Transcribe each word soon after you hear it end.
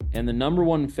And the number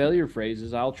one failure phrase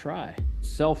is I'll try.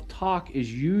 Self-talk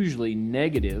is usually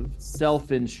negative.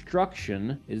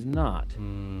 Self-instruction is not.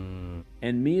 And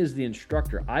me as the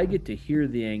instructor, I get to hear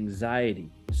the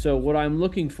anxiety. So what I'm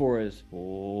looking for is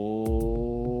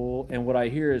pull, and what I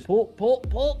hear is pull, pull,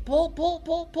 pull, pull, pull,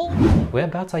 pull, pull.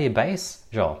 Whereabouts are you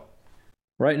based, Joel?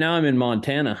 Right now I'm in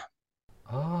Montana.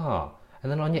 Ah,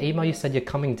 and then on your email you said you're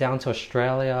coming down to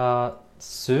Australia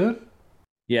soon?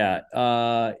 Yeah,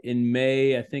 in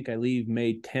May, I think I leave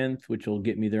May 10th, which will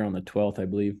get me there on the 12th, I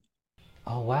believe.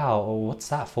 Oh wow, what's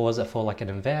that for? Is it for like an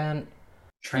event?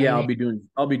 Yeah, Training?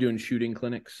 I'll be doing shooting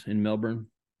clinics in Melbourne.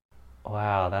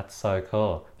 Wow, that's so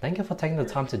cool. Thank you for taking the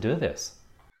time to do this.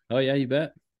 Oh yeah, you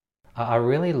bet. I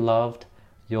really loved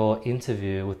your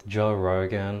interview with Joe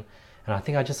Rogan, and I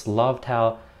think I just loved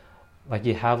how like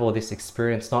you have all this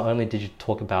experience. Not only did you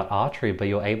talk about archery, but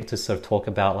you're able to sort of talk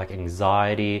about like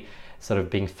anxiety, sort of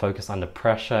being focused under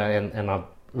pressure, and I'm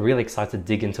really excited to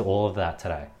dig into all of that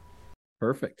today.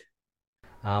 Perfect.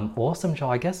 Awesome, Joe.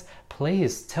 I guess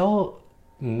please tell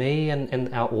me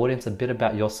and our audience a bit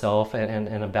about yourself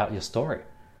and about your story.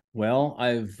 Well,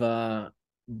 I've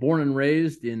born and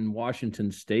raised in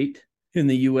Washington State in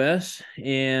the U.S.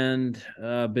 and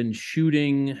been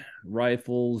shooting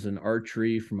rifles and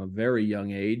archery from a very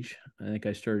young age. I think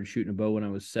I started shooting a bow when I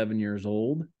was 7 years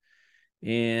old.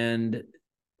 And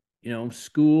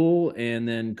school and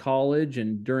then college.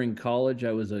 And during college,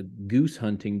 I was a goose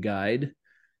hunting guide.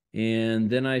 And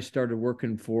then I started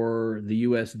working for the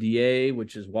USDA,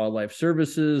 which is Wildlife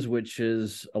Services, which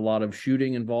is a lot of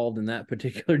shooting involved in that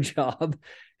particular job.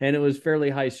 And it was fairly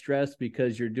high stress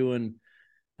because you're doing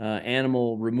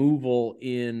animal removal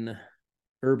in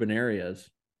urban areas.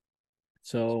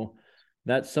 So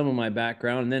that's some of my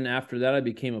background. And then after that, I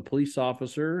became a police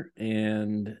officer.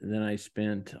 And then I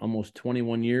spent almost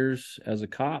 21 years as a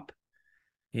cop.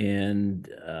 And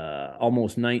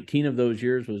almost 19 of those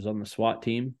years was on the SWAT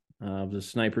team. I was a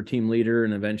sniper team leader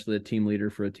and eventually a team leader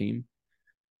for a team.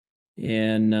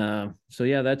 And so,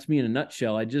 yeah, that's me in a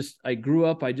nutshell. I grew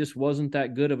up, I just wasn't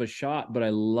that good of a shot, but I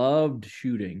loved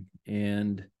shooting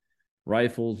and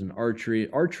rifles and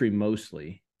archery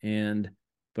mostly.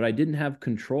 But I didn't have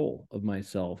control of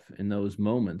myself in those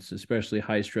moments, especially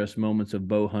high stress moments of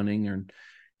bow hunting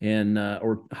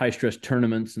or high stress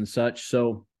tournaments and such.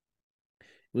 So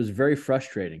it was very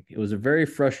frustrating. It was a very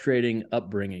frustrating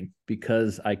upbringing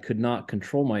because I could not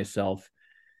control myself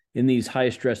in these high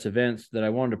stress events that I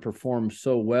wanted to perform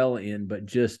so well in, but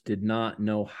just did not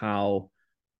know how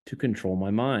to control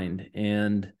my mind.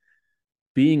 And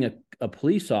being a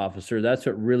police officer, that's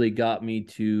what really got me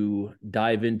to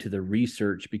dive into the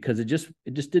research because it just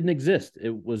didn't exist.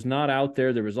 It was not out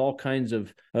there. There was all kinds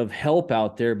of help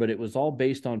out there, but it was all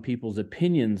based on people's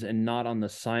opinions and not on the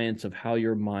science of how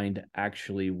your mind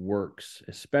actually works,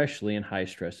 especially in high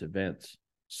stress events.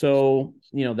 So,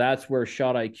 that's where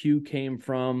Shot IQ came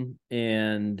from.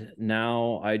 And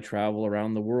now I travel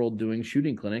around the world doing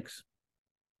shooting clinics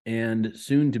and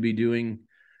soon to be doing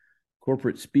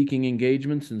corporate speaking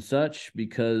engagements and such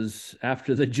because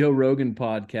after the Joe Rogan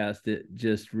podcast, it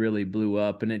just really blew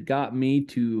up and it got me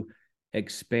to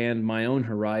expand my own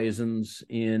horizons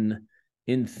in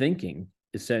thinking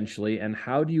essentially. And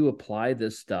how do you apply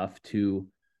this stuff to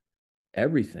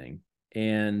everything?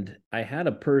 And I had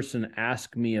a person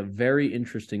ask me a very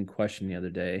interesting question the other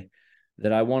day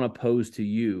that I want to pose to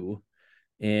you,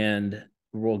 and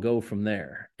we'll go from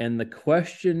there. And the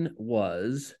question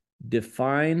was,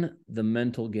 define the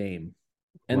mental game.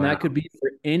 And that Wow. could be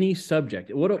for any subject.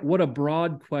 What a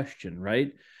broad question,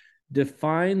 right?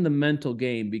 Define the mental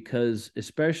game because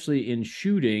especially in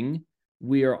shooting,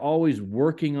 we are always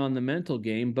working on the mental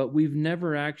game, but we've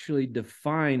never actually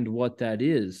defined what that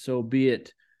is. So be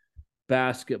it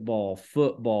basketball,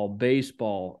 football,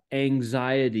 baseball,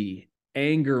 anxiety,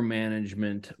 anger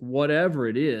management, whatever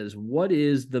it is, what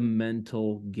is the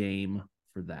mental game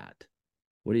for that?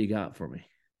 What do you got for me?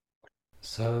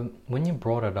 So when you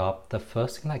brought it up, the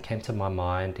first thing that came to my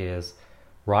mind is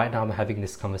right now I'm having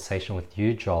this conversation with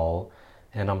you, Joel,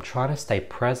 and I'm trying to stay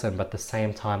present, but at the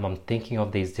same time I'm thinking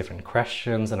of these different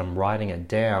questions and I'm writing it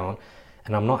down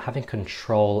and I'm not having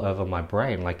control over my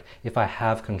brain. Like if I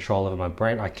have control over my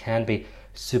brain, I can be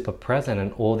super present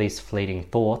and all these fleeting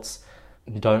thoughts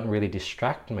don't really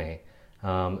distract me.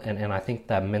 And I think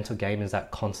that mental game is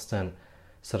that constant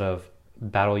sort of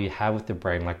battle you have with the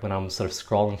brain. Like when I'm sort of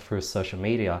scrolling through social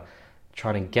media,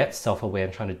 trying to get self-aware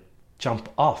and trying to jump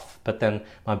off, but then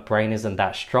my brain isn't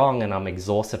that strong and I'm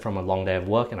exhausted from a long day of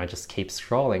work and I just keep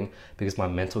scrolling because my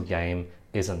mental game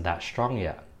isn't that strong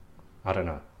yet. I don't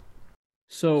know.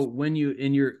 So when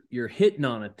you're hitting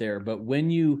on it there, but when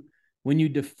you When you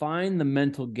define the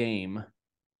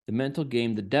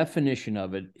definition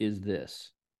of it is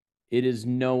this: it is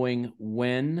knowing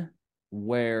when,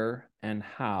 where, and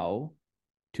how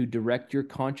to direct your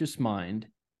conscious mind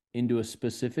into a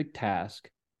specific task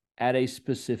at a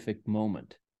specific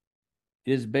moment.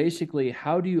 It is basically,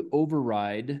 how do you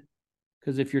override?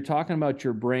 Because if you're talking about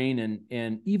your brain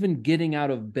and even getting out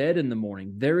of bed in the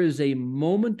morning, there is a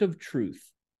moment of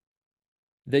truth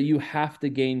that you have to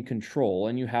gain control,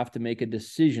 and you have to make a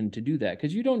decision to do that,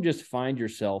 because you don't just find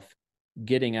yourself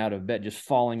getting out of bed, just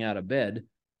falling out of bed.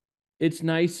 It's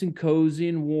nice and cozy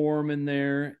and warm in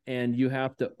there, and you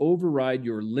have to override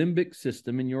your limbic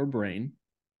system in your brain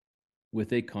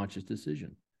with a conscious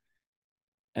decision.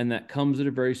 And that comes at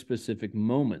a very specific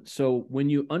moment. So when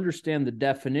you understand the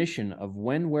definition of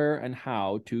when, where, and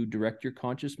how to direct your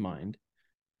conscious mind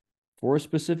for a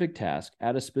specific task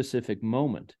at a specific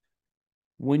moment,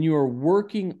 when you are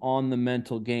working on the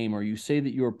mental game, or you say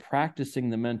that you're practicing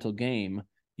the mental game,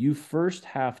 you first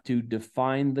have to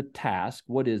define the task.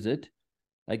 What is it?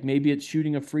 Like maybe it's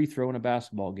shooting a free throw in a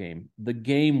basketball game, the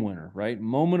game winner, right?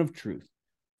 Moment of truth.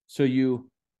 So you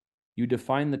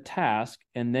define the task,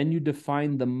 and then you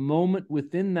define the moment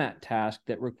within that task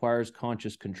that requires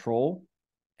conscious control.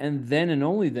 And then and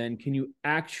only then can you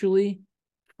actually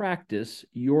practice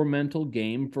your mental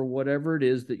game for whatever it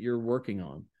is that you're working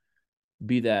on.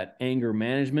 Be that anger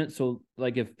management. So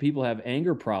like if people have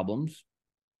anger problems,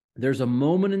 there's a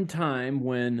moment in time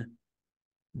when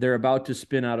they're about to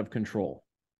spin out of control.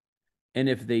 And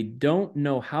if they don't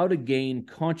know how to gain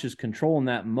conscious control in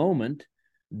that moment,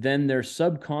 then their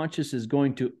subconscious is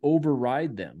going to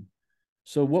override them.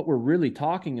 So what we're really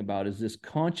talking about is this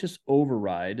conscious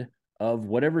override of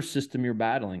whatever system you're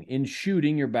battling. In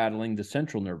shooting, you're battling the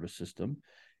central nervous system.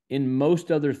 In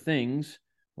most other things,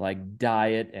 like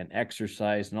diet and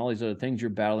exercise and all these other things, you're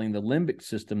battling the limbic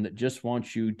system that just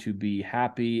wants you to be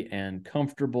happy and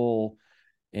comfortable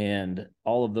and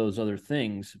all of those other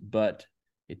things. But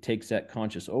it takes that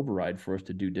conscious override for us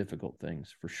to do difficult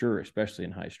things, for sure, especially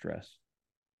in high stress.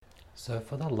 So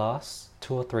for the last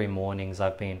 2 or 3 mornings,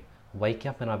 I've been waking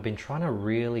up and I've been trying to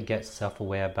really get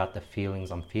self-aware about the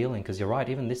feelings I'm feeling. Because you're right,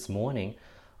 even this morning,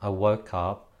 I woke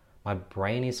up, my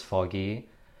brain is foggy.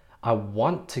 I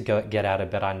want to go get out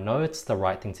of bed. I know it's the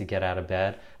right thing to get out of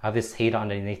bed. I have this heater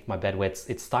underneath my bed where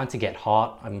it's starting to get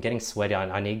hot. I'm getting sweaty.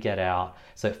 I need to get out.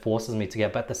 So it forces me to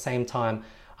get. But at the same time,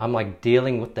 I'm like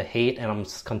dealing with the heat and I'm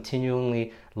just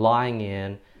continually lying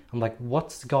in. I'm like,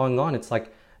 what's going on? It's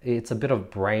like, it's a bit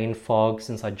of brain fog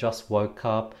since I just woke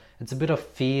up. It's a bit of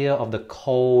fear of the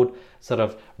cold sort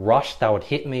of rush that would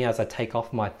hit me as I take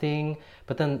off my thing.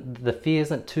 But then the fear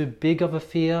isn't too big of a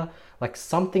fear. Like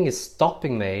something is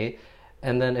stopping me.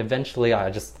 And then eventually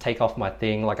I just take off my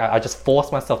thing. Like I just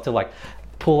force myself to like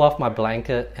pull off my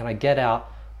blanket and I get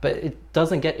out. But it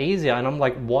doesn't get easier. And I'm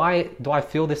like, why do I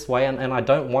feel this way? And I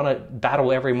don't want to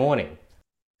battle every morning.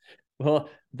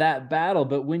 Well, that battle,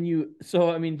 but when you, so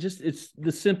I mean, just it's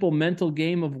the simple mental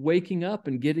game of waking up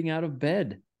and getting out of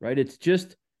bed, right? It's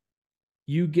just,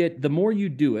 you get, the more you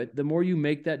do it, the more you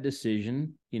make that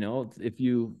decision. You know, if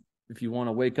you want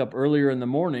to wake up earlier in the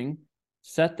morning,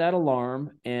 set that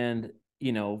alarm and,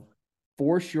 you know,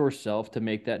 force yourself to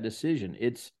make that decision.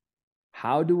 It's,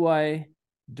 how do I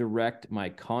direct my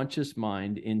conscious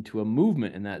mind into a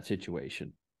movement in that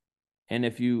situation? And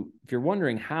if you're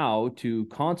wondering how to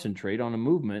concentrate on a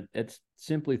movement, it's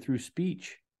simply through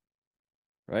speech,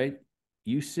 right?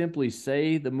 You simply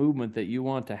say the movement that you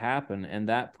want to happen, and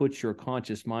that puts your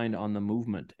conscious mind on the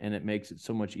movement, and it makes it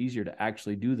so much easier to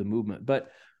actually do the movement.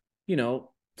 But, you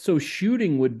know, so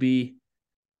shooting would be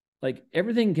like,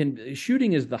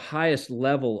 shooting is the highest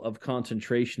level of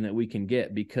concentration that we can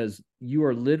get, because you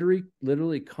are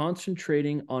literally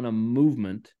concentrating on a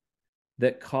movement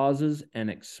that causes an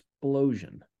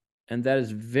explosion. And that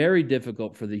is very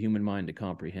difficult for the human mind to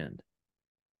comprehend.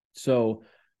 So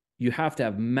you have to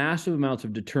have massive amounts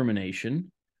of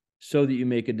determination so that you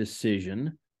make a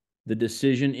decision. The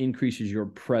decision increases your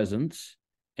presence.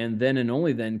 And then and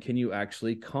only then can you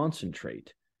actually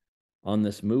concentrate on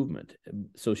this movement.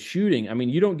 So shooting, I mean,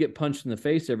 you don't get punched in the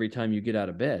face every time you get out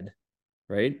of bed,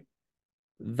 right?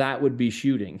 That would be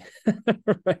shooting,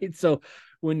 right? So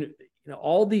when,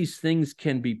 all these things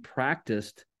can be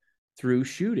practiced through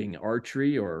shooting,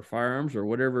 archery or firearms or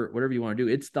whatever you want to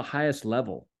do. It's the highest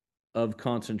level of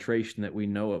concentration that we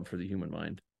know of for the human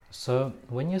mind. So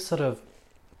when you're sort of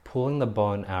pulling the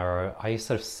bow and arrow, are you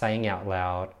sort of saying out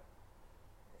loud,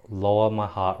 lower my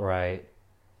heart rate,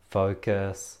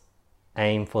 focus,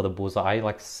 aim for the bullseye? Are you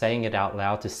like saying it out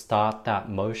loud to start that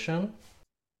motion?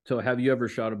 So have you ever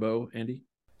shot a bow, Andy?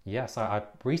 Yes, I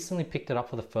recently picked it up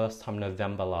for the first time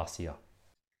November last year.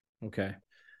 Okay.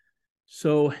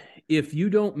 So if you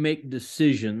don't make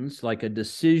decisions, like a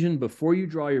decision before you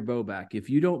draw your bow back, if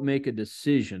you don't make a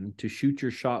decision to shoot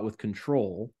your shot with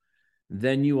control,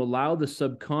 then you allow the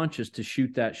subconscious to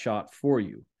shoot that shot for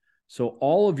you. So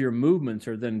all of your movements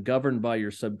are then governed by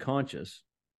your subconscious.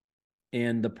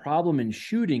 And the problem in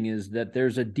shooting is that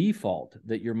there's a default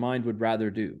that your mind would rather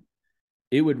do.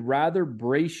 It would rather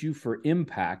brace you for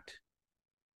impact.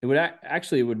 It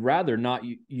would rather not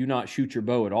you not shoot your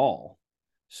bow at all.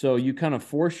 So you kind of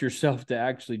force yourself to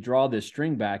actually draw this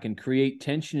string back and create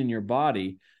tension in your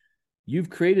body. You've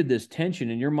created this tension,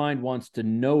 and your mind wants to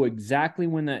know exactly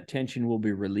when that tension will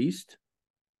be released.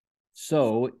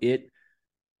 So it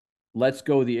lets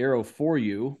go of the arrow for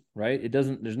you, right? It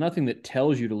doesn't, there's nothing that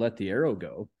tells you to let the arrow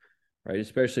go, right?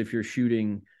 Especially if you're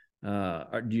shooting,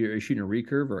 are you shooting a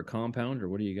recurve or a compound, or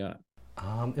what do you got?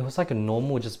 It was like a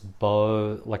normal just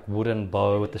bow, like wooden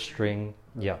bow with the string.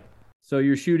 Yeah. So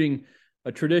you're shooting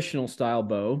a traditional style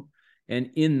bow, and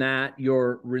in that,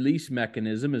 your release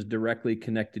mechanism is directly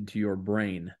connected to your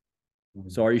brain.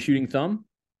 So are you shooting thumb?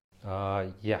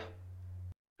 Yeah.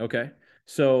 Okay.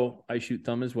 So I shoot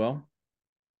thumb as well,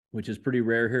 which is pretty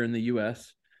rare here in the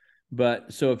US.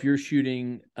 But so if you're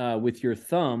shooting with your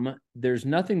thumb, there's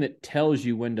nothing that tells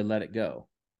you when to let it go.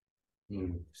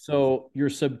 Mm. So your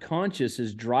subconscious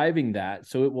is driving that.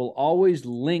 So it will always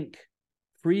link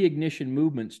pre-ignition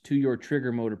movements to your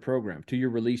trigger motor program, to your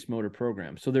release motor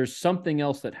program. So there's something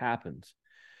else that happens.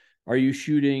 Are you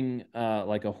shooting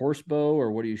like a horse bow,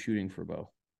 or what are you shooting for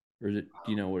bow? Or is it,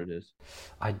 do you know what it is?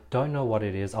 I don't know what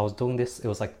it is. I was doing this. It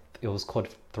was called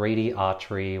 3D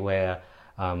archery, where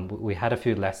we had a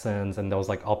few lessons, and there was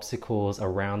like obstacles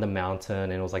around the mountain,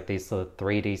 and it was like these sort of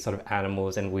 3D sort of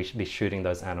animals, and we should be shooting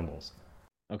those animals.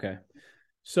 Okay.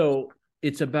 So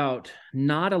it's about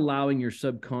not allowing your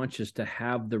subconscious to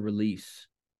have the release,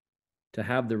 to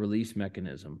have the release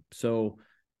mechanism. So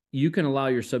you can allow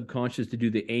your subconscious to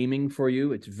do the aiming for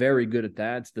you. It's very good at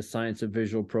that. It's the science of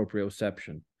visual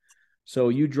proprioception. So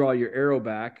you draw your arrow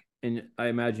back, and I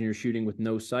imagine you're shooting with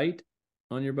no sight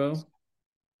on your bow.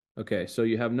 Okay, so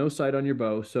you have no sight on your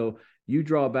bow. So you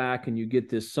draw back and you get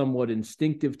this somewhat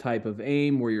instinctive type of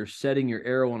aim where you're setting your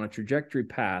arrow on a trajectory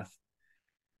path.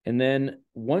 And then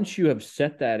once you have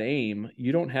set that aim,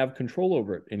 you don't have control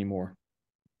over it anymore.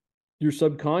 Your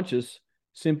subconscious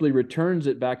simply returns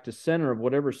it back to center of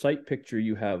whatever sight picture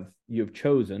you have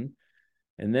chosen,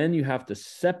 and then you have to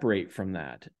separate from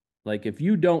that. Like if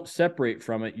you don't separate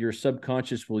from it, your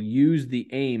subconscious will use the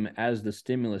aim as the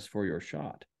stimulus for your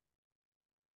shot.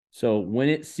 So when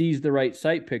it sees the right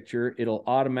sight picture, it'll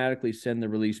automatically send the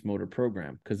release motor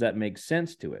program because that makes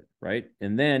sense to it, right?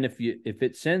 And then if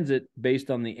it sends it based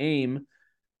on the aim,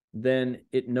 then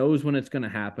it knows when it's going to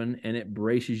happen and it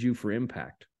braces you for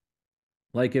impact.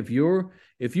 Like if you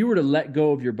were to let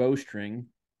go of your bowstring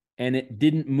and it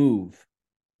didn't move,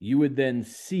 you would then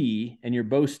see, and your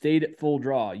bow stayed at full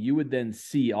draw, you would then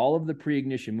see all of the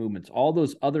pre-ignition movements, all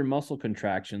those other muscle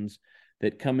contractions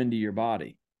that come into your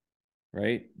body,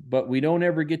 right? But we don't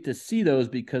ever get to see those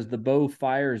because the bow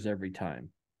fires every time.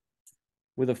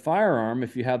 With a firearm,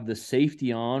 if you have the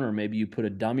safety on, or maybe you put a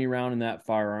dummy round in that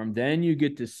firearm, then you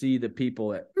get to see the people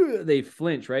that they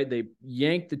flinch, right? They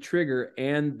yank the trigger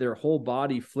and their whole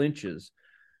body flinches.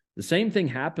 The same thing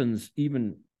happens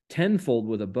even tenfold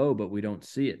with a bow, but we don't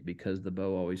see it because the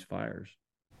bow always fires.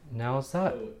 Now, is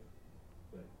that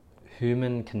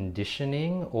human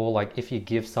conditioning, or like if you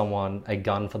give someone a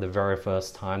gun for the very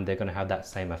first time, they're going to have that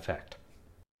same effect?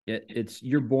 It's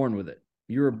you're born with it.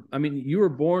 You were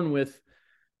born with,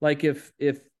 like, if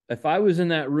I was in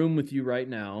that room with you right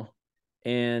now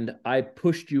and I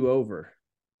pushed you over,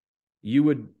 you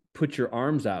would put your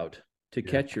arms out to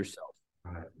Yeah. catch yourself.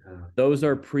 Right. Those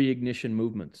are pre-ignition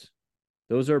movements.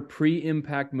 Those are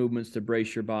pre-impact movements to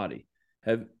brace your body.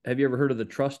 Have you ever heard of the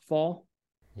trust fall?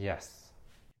 Yes.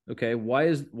 Okay, why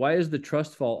is the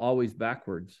trust fall always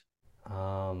backwards?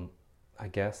 Um, I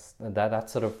guess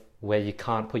that's sort of where you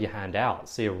can't put your hand out.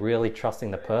 So you're really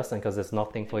trusting the person because there's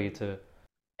nothing for you to.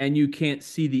 And you can't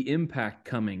see the impact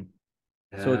coming.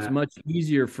 So it's Yeah. much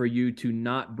easier for you to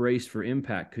not brace for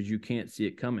impact because you can't see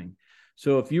it coming.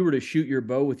 So if you were to shoot your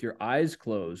bow with your eyes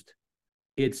closed,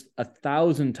 it's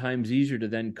 1,000 times easier to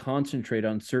then concentrate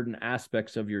on certain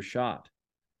aspects of your shot.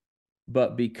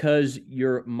 But because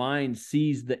your mind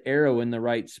sees the arrow in the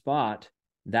right spot,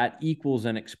 that equals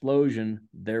an explosion.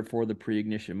 Therefore, the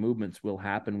pre-ignition movements will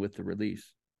happen with the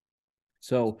release.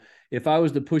 So if I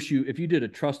was to push you, if you did a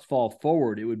trust fall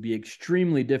forward, it would be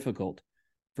extremely difficult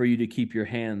for you to keep your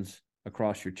hands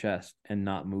across your chest and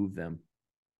not move them.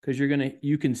 because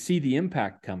you can see the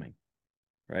impact coming,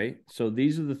 right? So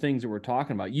these are the things that we're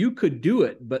talking about. You could do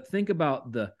it, but think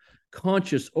about the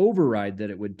conscious override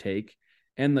that it would take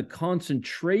and the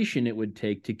concentration it would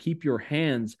take to keep your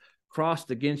hands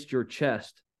crossed against your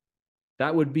chest.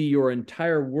 That would be your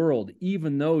entire world,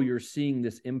 even though you're seeing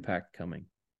this impact coming.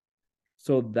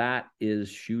 So that is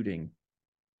shooting,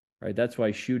 right? That's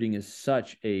why shooting is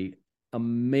such a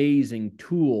amazing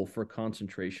tool for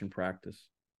concentration practice.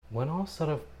 When I was sort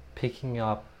of picking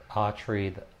up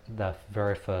archery the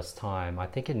very first time, I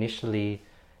think initially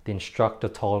the instructor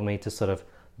told me to sort of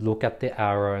look at the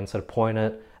arrow and sort of point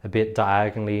it a bit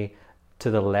diagonally to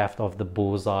the left of the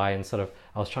bullseye, and sort of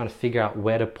I was trying to figure out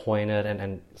where to point it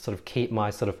and sort of keep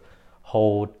my sort of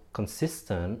hold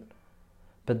consistent.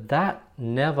 But that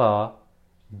never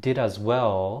did as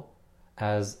well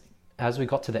as we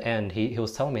got to the end. He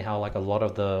was telling me how like a lot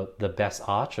of the best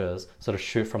archers sort of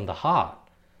shoot from the heart,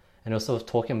 and he was sort of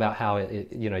talking about how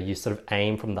you sort of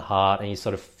aim from the heart and you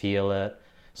sort of feel it.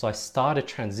 So I started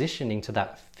transitioning to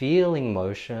that feeling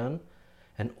motion,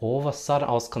 and all of a sudden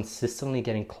I was consistently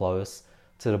getting close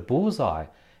to the bullseye.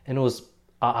 And it was,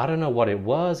 I don't know what it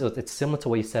was. It's similar to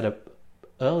what you said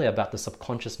earlier about the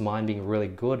subconscious mind being really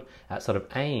good at sort of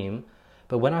aim.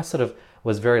 But when I sort of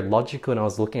was very logical and I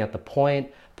was looking at the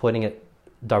point, putting it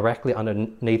directly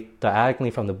underneath diagonally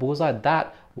from the bullseye,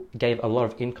 that gave a lot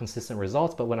of inconsistent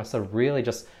results. But when I sort of really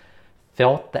just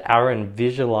felt the arrow and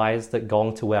visualized it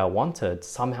going to where I wanted,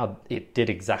 somehow it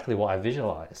did exactly what I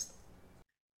visualized.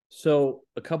 So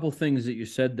a couple things that you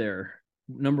said there.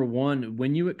 Number one,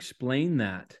 when you explain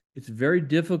that, it's very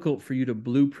difficult for you to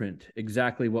blueprint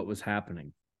exactly what was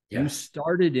happening. You Yes.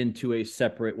 started into a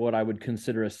separate, what I would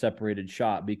consider a separated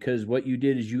shot, because what you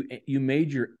did is you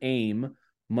made your aim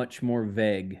much more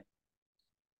vague.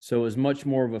 So it was much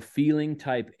more of a feeling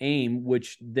type aim,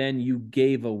 which then you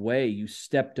gave away. You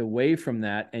stepped away from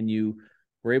that and you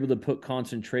were able to put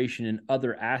concentration in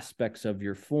other aspects of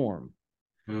your form.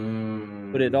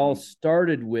 But it all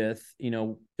started with,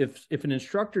 if an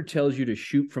instructor tells you to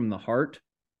shoot from the heart,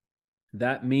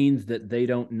 that means that they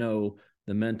don't know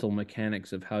the mental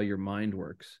mechanics of how your mind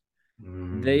works.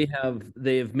 They have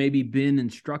maybe been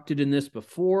instructed in this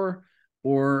before,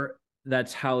 or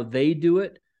that's how they do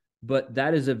it, but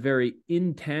that is a very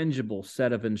intangible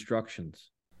set of instructions.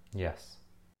 Yes.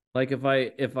 Like if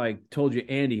I told you,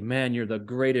 Andy, man, you're the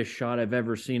greatest shot I've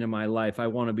ever seen in my life. I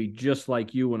want to be just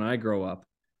like you when I grow up.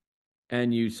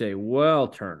 And you say, well,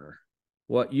 Turner,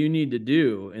 what you need to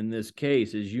do in this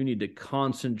case is you need to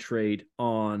concentrate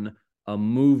on a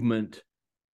movement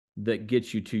that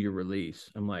gets you to your release.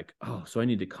 I'm like, oh, so I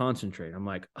need to concentrate. I'm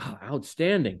like, oh,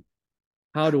 outstanding.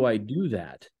 How do I do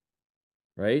that?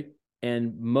 Right.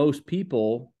 And most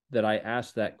people that I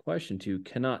ask that question to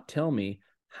cannot tell me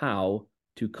how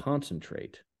to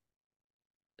concentrate,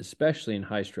 especially in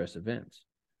high stress events.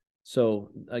 So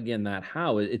again, that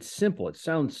how, it's simple. It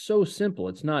sounds so simple.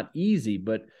 It's not easy,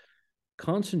 but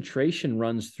concentration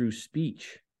runs through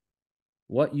speech.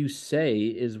 What you say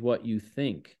is what you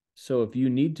think. So if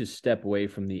you need to step away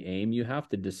from the aim, you have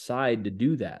to decide to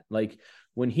do that. Like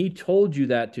when he told you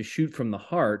that to shoot from the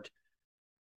heart,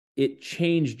 it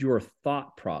changed your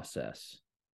thought process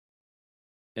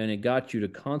and it got you to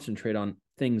concentrate on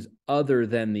things other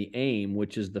than the aim,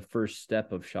 which is the first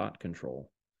step of shot control.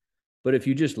 But if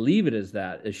you just leave it as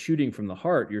that, as shooting from the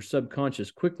heart, your subconscious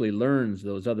quickly learns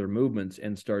those other movements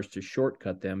and starts to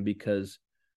shortcut them, because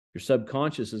your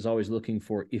subconscious is always looking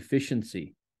for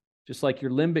efficiency, just like your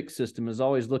limbic system is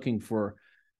always looking for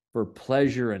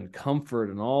pleasure and comfort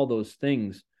and all those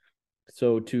things.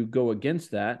 So to go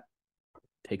against that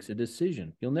takes a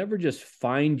decision. You'll never just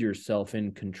find yourself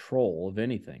in control of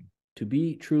anything. To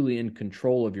be truly in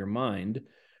control of your mind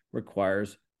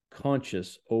requires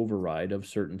conscious override of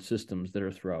certain systems that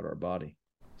are throughout our body.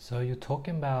 So you're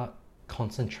talking about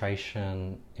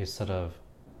concentration is sort of,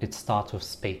 it starts with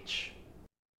speech.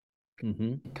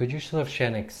 Mm-hmm. Could you sort of share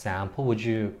an example? Would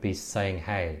you be saying,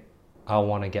 hey, I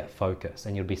want to get focused,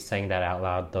 and you'll be saying that out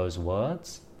loud, those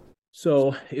words?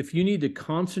 So if you need to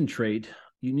concentrate,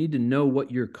 you need to know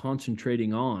what you're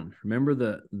concentrating on. Remember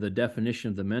the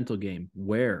definition of the mental game.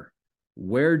 Where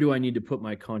do I need to put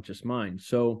my conscious mind?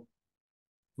 So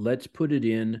let's put it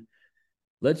in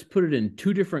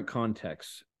two different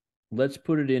contexts. Let's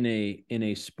put it in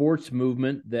a sports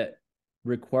movement that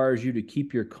requires you to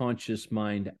keep your conscious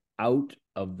mind out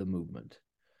of the movement.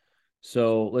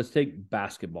 So let's take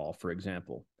basketball, for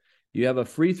example. You have a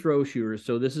free throw shooter.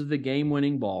 So this is the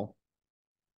game-winning ball,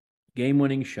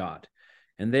 game-winning shot.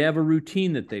 And they have a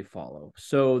routine that they follow.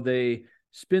 So they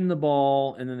spin the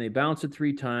ball and then they bounce it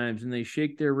 3 times and they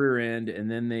shake their rear end and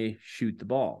then they shoot the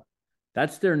ball.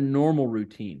 That's their normal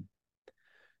routine.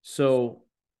 So,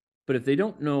 but if they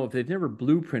don't know, if they've never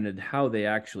blueprinted how they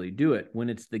actually do it, when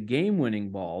it's the game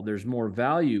winning ball, there's more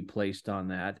value placed on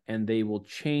that, and they will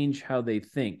change how they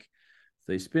think.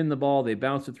 They spin the ball, they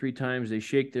bounce it 3 times, they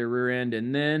shake their rear end,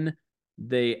 and then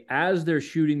as they're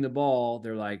shooting the ball,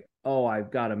 they're like, oh,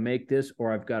 I've got to make this,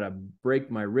 or I've got to break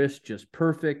my wrist just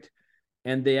perfect.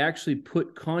 And they actually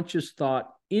put conscious thought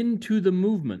into the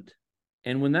movement.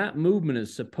 And when that movement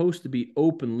is supposed to be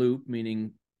open loop,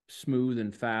 meaning smooth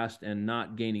and fast and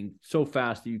not gaining so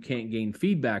fast that you can't gain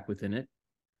feedback within it,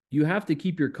 you have to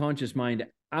keep your conscious mind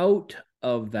out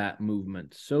of that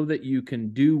movement so that you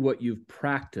can do what you've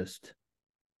practiced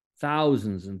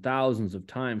thousands and thousands of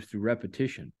times through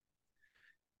repetition.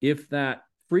 If that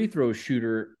free throw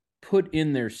shooter put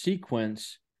in their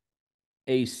sequence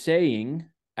a saying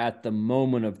at the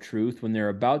moment of truth when they're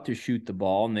about to shoot the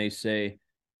ball and they say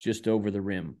just over the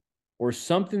rim, or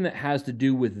something that has to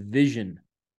do with vision,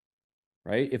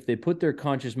 right? If they put their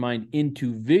conscious mind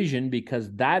into vision,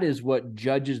 because that is what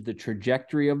judges the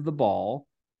trajectory of the ball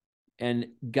and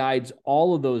guides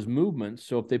all of those movements.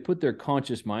 So if they put their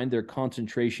conscious mind, their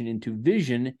concentration into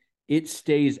vision, it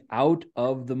stays out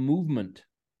of the movement.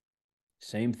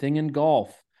 Same thing in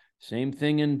golf, same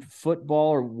thing in football,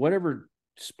 or whatever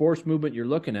sports movement you're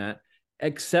looking at,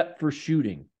 except for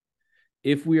shooting.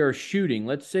 If we are shooting,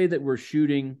 let's say that we're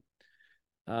shooting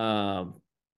with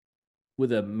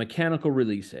a mechanical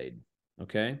release aid,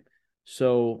 okay?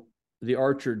 So the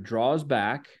archer draws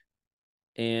back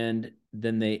and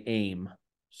then they aim.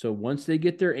 So once they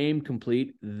get their aim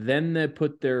complete, then they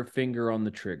put their finger on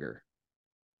the trigger.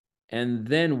 And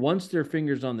then once their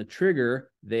finger's on the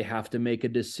trigger, they have to make a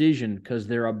decision because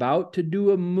they're about to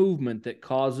do a movement that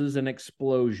causes an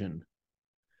explosion.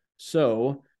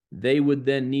 So they would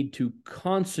then need to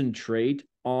concentrate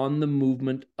on the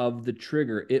movement of the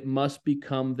trigger. It must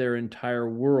become their entire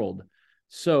world.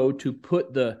 So to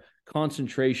put the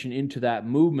concentration into that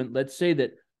movement, let's say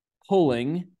that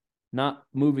pulling, not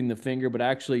moving the finger, but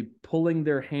actually pulling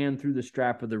their hand through the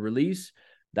strap of the release,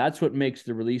 that's what makes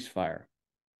the release fire.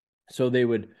 So they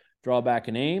would draw back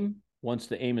and aim. Once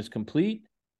the aim is complete,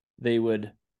 they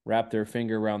would wrap their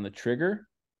finger around the trigger,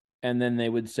 and then they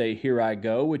would say, here I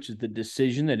go, which is the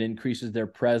decision that increases their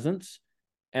presence.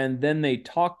 And then they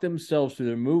talk themselves through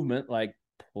their movement like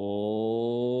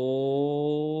pull.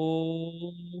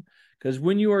 Because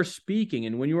when you are speaking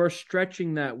and when you are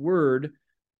stretching that word,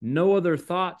 no other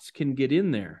thoughts can get in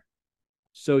there.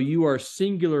 So you are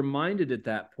singular minded at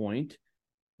that point.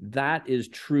 That is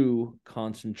true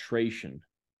concentration.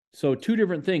 So two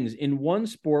different things. In one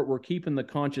sport, we're keeping the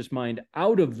conscious mind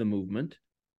out of the movement.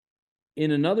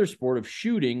 In another sport of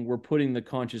shooting, we're putting the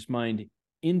conscious mind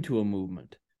into a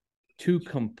movement. Two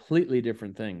completely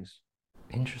different things.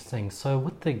 Interesting. So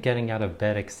with the getting out of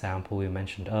bed example we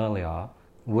mentioned earlier,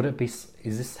 would it be,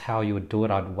 is this how you would do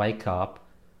it? I'd wake up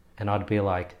and I'd be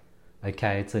like,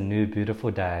 okay, it's a new beautiful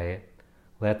day.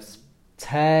 Let's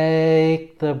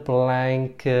take the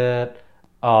blanket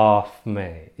off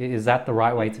me. Is that the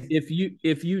right way to?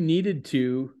 If you needed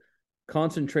to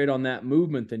concentrate on that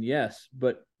movement, then yes,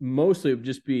 but mostly it would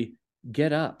just be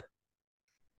get up,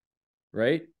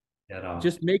 right? Get up.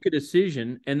 Just make a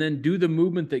decision and then do the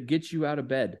movement that gets you out of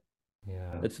bed.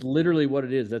 Yeah. That's literally what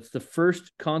it is. That's the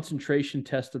first concentration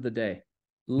test of the day.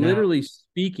 Now, Literally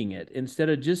speaking it instead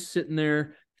of just sitting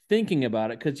there thinking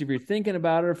about it. Because if you're thinking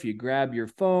about it, if you grab your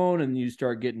phone and you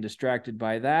start getting distracted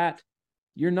by that,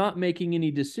 you're not making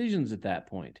any decisions at that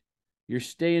point. You're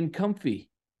staying comfy.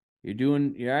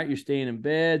 You're staying in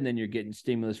bed, and then you're getting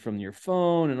stimulus from your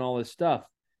phone and all this stuff.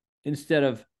 Instead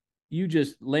of you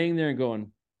just laying there and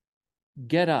going,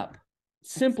 get up.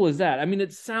 Simple as that. I mean,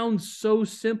 it sounds so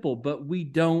simple, but we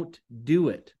don't do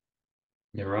it.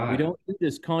 you're We right. don't do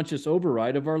this conscious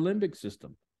override of our limbic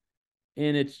system.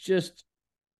 And it's just,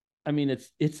 I mean,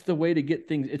 it's the way to get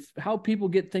things. It's how people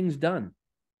get things done.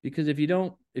 Because if you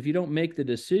don't make the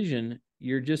decision,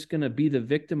 you're just going to be the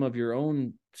victim of your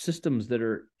own systems that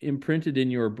are imprinted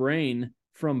in your brain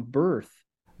from birth.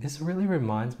 This really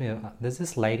reminds me of, there's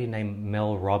this lady named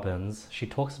Mel Robbins. She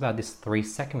talks about this 3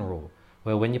 second rule,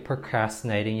 where when you're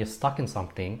procrastinating, you're stuck in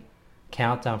something,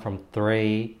 count down from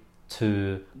 3,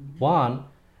 2, 1,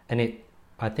 and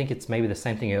I think it's maybe the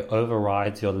same thing. It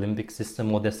overrides your limbic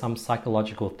system, or there's some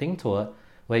psychological thing to it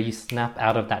where you snap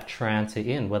out of that trance you're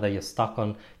in, whether you're stuck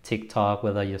on TikTok,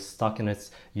 whether you're stuck in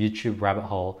its YouTube rabbit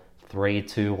hole, 3,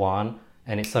 2, 1,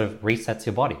 and it sort of resets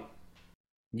your body.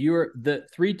 You're the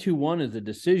 3-2-1 is a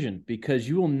decision because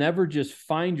you will never just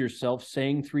find yourself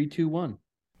saying 3-2-1.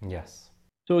 Yes.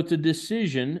 So it's a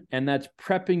decision, and that's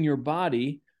prepping your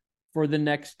body for the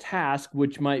next task,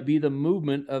 which might be the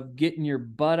movement of getting your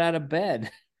butt out of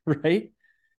bed, right?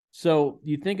 So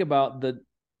you think about that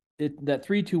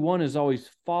 3-2-1 is always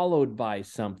followed by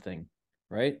something,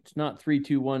 right? It's not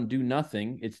 3-2-1, do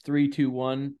nothing. It's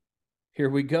 3-2-1, here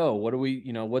we go. What do we,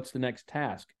 what's the next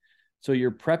task? So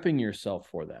you're prepping yourself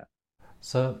for that.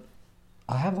 So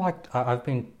I've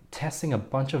been testing a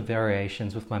bunch of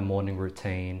variations with my morning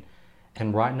routine.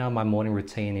 And right now my morning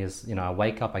routine is, I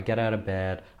wake up, I get out of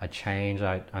bed, I change,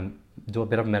 I do a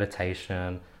bit of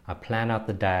meditation, I plan out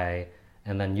the day,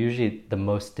 and then usually the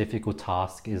most difficult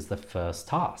task is the first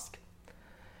task.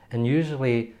 And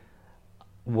usually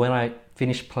when I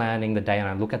finish planning the day and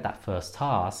I look at that first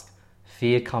task,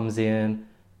 fear comes in,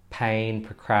 pain,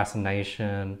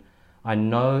 procrastination. I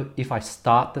know if I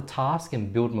start the task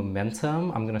and build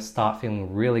momentum, I'm going to start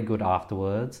feeling really good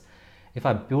afterwards. If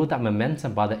I build that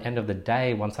momentum by the end of the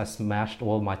day, once I smashed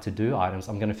all my to-do items,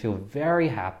 I'm going to feel very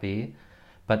happy.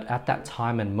 But at that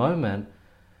time and moment,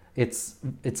 it's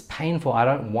painful. I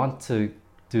don't want to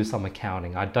do some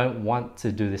accounting. I don't want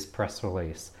to do this press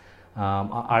release.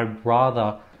 I'd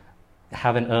rather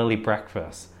have an early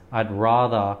breakfast. I'd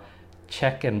rather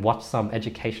check and watch some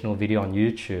educational video on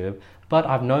YouTube. But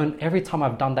I've known every time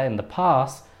I've done that in the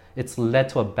past, it's led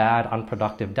to a bad,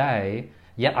 unproductive day.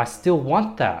 Yet I still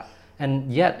want that.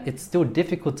 And yet it's still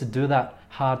difficult to do that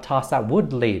hard task that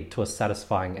would lead to a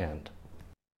satisfying end.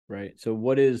 Right. So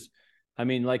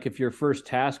like if your first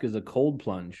task is a cold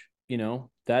plunge,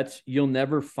 you'll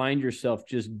never find yourself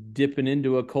just dipping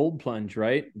into a cold plunge,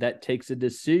 right? That takes a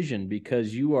decision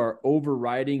because you are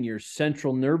overriding your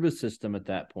central nervous system at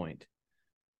that point.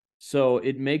 So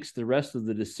it makes the rest of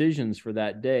the decisions for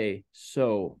that day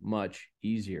so much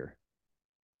easier.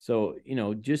 So,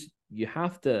 you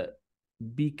have to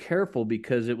be careful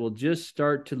because it will just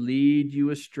start to lead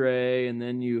you astray. And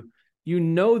then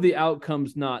the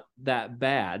outcome's not that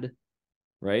bad,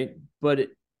 right?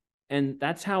 And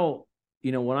that's how,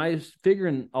 when I was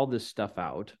figuring all this stuff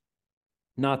out,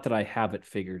 not that I have it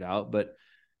figured out, but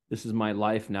this is my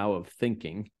life now of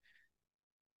thinking.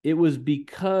 It was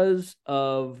because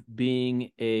of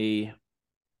being a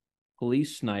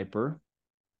police sniper,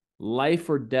 life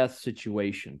or death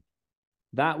situation.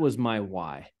 That was my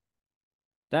why.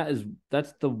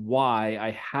 That's the why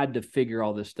I had to figure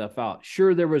all this stuff out.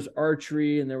 Sure, there was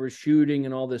archery and there was shooting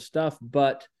and all this stuff,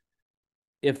 but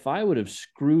if I would have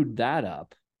screwed that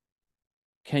up,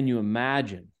 can you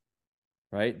imagine,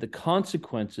 right? The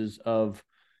consequences of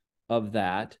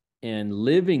that and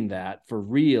living that for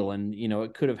real. And,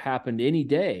 it could have happened any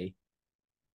day,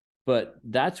 but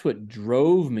that's what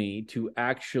drove me to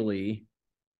actually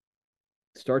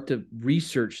start to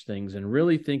research things and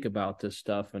really think about this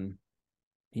stuff. And,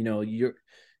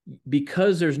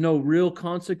 because there's no real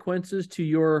consequences to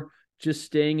your just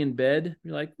staying in bed,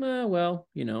 you're like, well,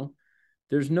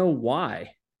 there's no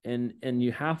why. And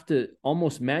you have to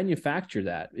almost manufacture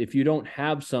that. If you don't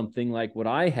have something like what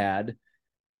I had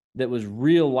that was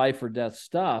real life or death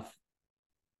stuff,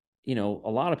 a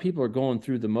lot of people are going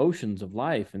through the motions of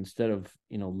life instead of,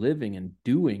 living and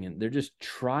doing, and they're just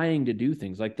trying to do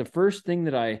things. Like the first thing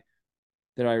that I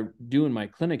do in my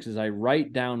clinics is I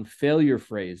write down failure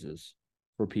phrases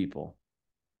for people.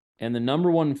 And the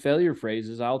number one failure phrase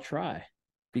is I'll try.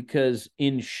 Because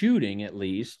in shooting, at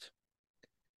least,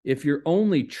 if you're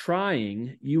only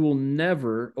trying, you will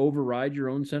never override your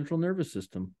own central nervous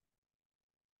system.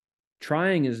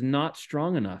 Trying is not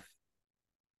strong enough.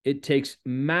 It takes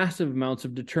massive amounts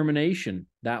of determination.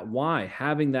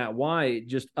 Having that why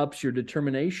just ups your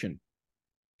determination.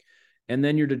 And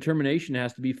then your determination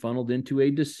has to be funneled into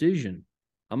a decision.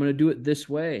 I'm going to do it this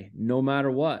way, no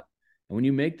matter what. And when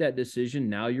you make that decision,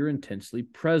 now you're intensely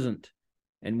present.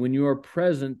 And when you are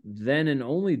present, then and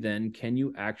only then can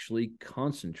you actually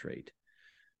concentrate.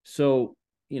 So,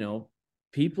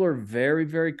 people are very,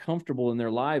 very comfortable in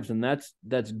their lives, and that's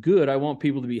good. I want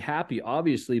people to be happy,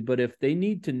 obviously, but if they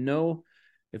need to know,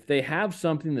 if they have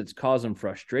something that's causing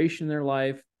frustration in their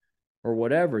life or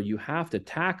whatever, you have to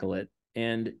tackle it.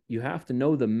 And you have to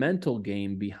know the mental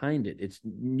game behind it. It's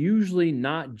usually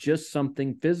not just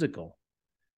something physical.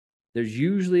 There's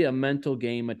usually a mental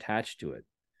game attached to it.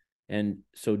 And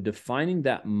so defining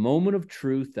that moment of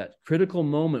truth, that critical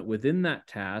moment within that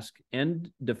task,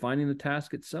 and defining the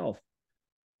task itself,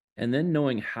 and then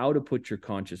knowing how to put your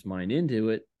conscious mind into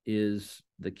it is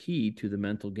the key to the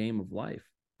mental game of life.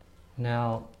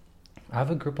 Now, I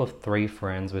have a group of 3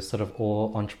 friends. We're sort of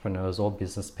all entrepreneurs, all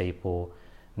business people.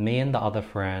 Me and the other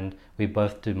friend, we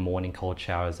both do morning cold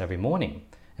showers every morning.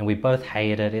 And we both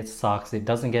hate it. It sucks. It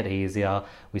doesn't get easier.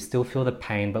 We still feel the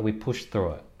pain, but we push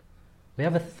through it. We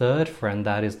have a third friend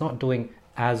that is not doing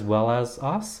as well as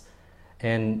us.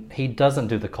 and he doesn't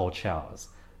do the cold showers.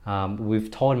 We've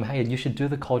told him, hey, you should do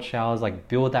the cold showers, like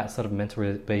build that sort of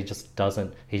mental, but he just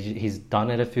doesn't. He's done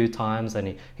it a few times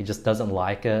and he just doesn't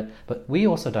like it. But we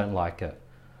also don't like it.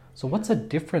 So what's the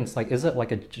difference? Like, is it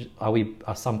like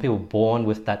are some people born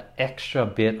with that extra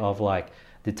bit of like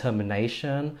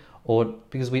determination? Or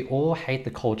because we all hate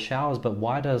the cold showers, but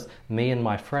why does me and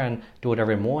my friend do it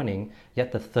every morning,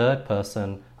 yet the third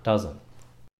person doesn't?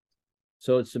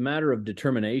 So it's a matter of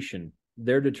determination.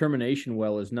 Their determination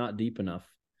well is not deep enough.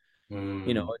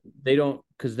 You know, Mm. they don't,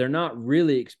 because they're not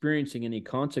really experiencing any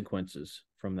consequences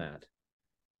from that.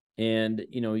 And,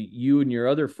 you know, you and your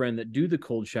other friend that do the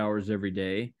cold showers every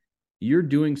day, you're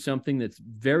doing something that's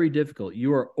very difficult.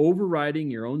 You are overriding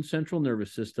your own central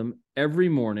nervous system every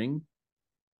morning,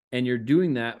 and you're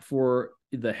doing that for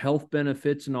the health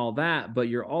benefits and all that. But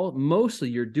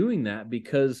you're doing that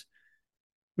because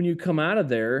when you come out of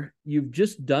there, you've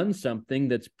just done something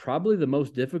that's probably the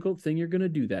most difficult thing you're going to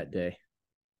do that day.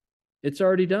 It's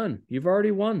already done. You've already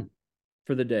won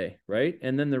for the day, right?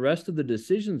 And then the rest of the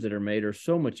decisions that are made are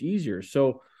so much easier.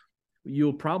 So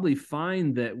you'll probably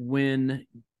find that when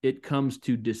it comes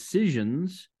to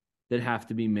decisions that have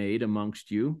to be made amongst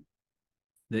you,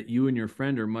 that you and your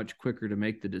friend are much quicker to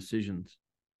make the decisions.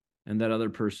 And that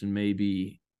other person may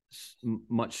be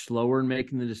much slower in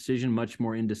making the decision, much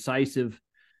more indecisive.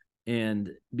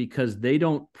 And because they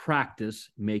don't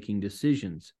practice making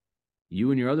decisions,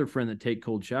 you and your other friend that take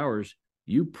cold showers,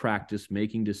 you practice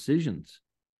making decisions.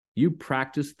 You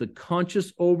practice the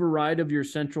conscious override of your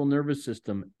central nervous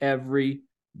system every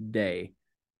day.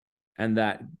 And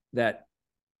that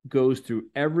goes through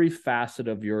every facet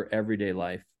of your everyday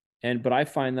life. But I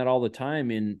find that all the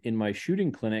time in my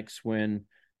shooting clinics when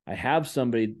I have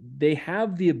somebody, they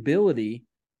have the ability,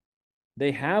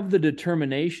 they have the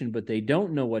determination, but they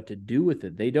don't know what to do with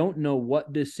it. They don't know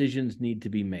what decisions need to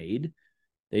be made.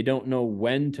 They don't know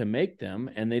when to make them,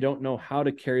 and they don't know how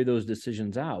to carry those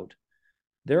decisions out.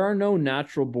 There are no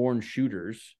natural born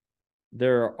shooters.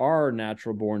 There are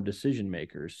natural born decision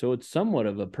makers. So it's somewhat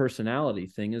of a personality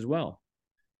thing as well.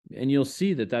 And you'll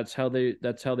see that that's how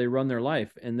they run their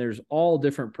life. And there's all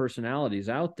different personalities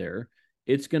out there.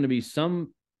 It's going to be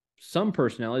some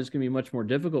personalities going to be much more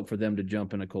difficult for them to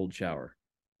jump in a cold shower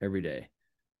every day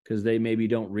because they maybe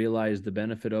don't realize the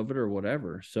benefit of it or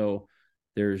whatever. So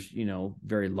there's,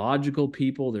 very logical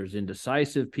people, there's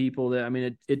indecisive people that, I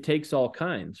mean, it takes all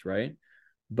kinds, right?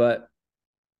 But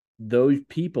those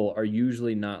people are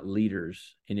usually not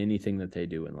leaders in anything that they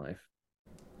do in life.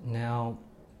 Now,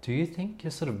 do you think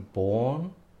you're sort of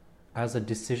born as a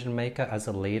decision maker, as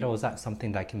a leader, or is that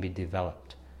something that can be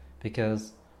developed?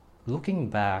 Because looking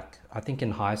back, I think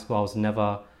in high school I was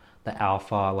never the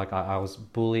alpha. Like I was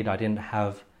bullied. I didn't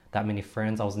have that many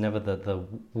friends. I was never the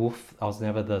wolf. I was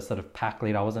never the sort of pack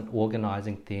leader. I wasn't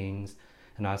organizing things.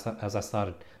 And as I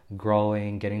started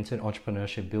growing, getting into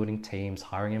entrepreneurship, building teams,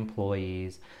 hiring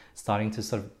employees, starting to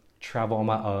sort of travel on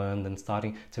my own, then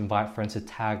starting to invite friends to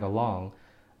tag along,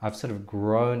 I've sort of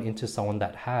grown into someone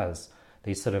that has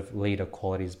these sort of leader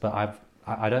qualities. But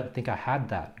I don't think I had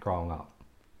that growing up.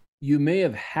 You may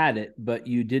have had it, but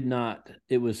you did not.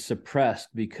 It was suppressed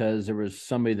because there was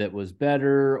somebody that was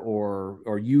better,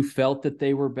 or you felt that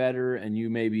they were better, and you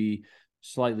may be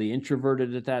slightly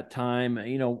introverted at that time.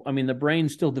 I mean, the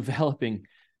brain's still developing,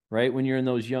 right? When you're in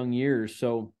those young years.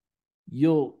 So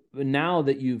now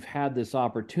that you've had this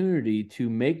opportunity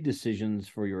to make decisions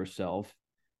for yourself,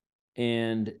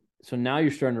 and so now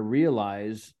you're starting to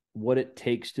realize what it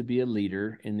takes to be a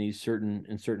leader in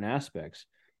certain aspects.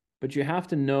 But you have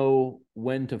to know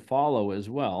when to follow as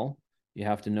well. You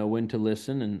have to know when to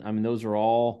listen, and I mean those are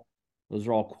all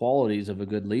qualities of a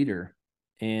good leader.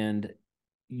 And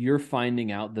you're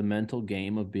finding out the mental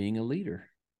game of being a leader.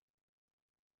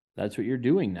 That's what you're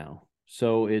doing now.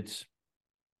 So it's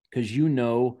because you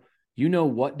know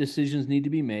what decisions need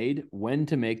to be made, when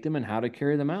to make them, and how to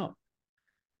carry them out.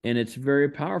 And it's very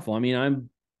powerful. I mean,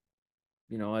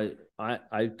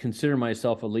 I consider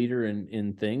myself a leader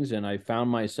in things, and I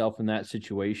found myself in that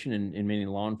situation in many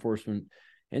law enforcement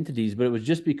entities, but it was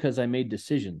just because I made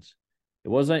decisions. It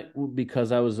wasn't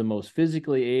because I was the most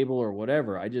physically able or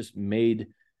whatever. I just made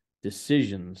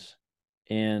decisions,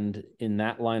 and in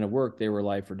that line of work, they were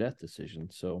life or death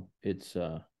decisions. So it's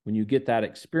when you get that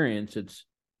experience, it's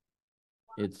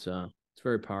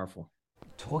very powerful.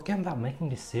 Talking about making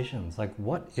decisions, like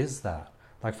what is that?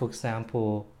 Like for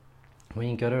example, when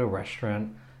you go to a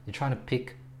restaurant, you're trying to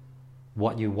pick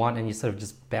what you want and you're sort of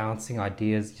just bouncing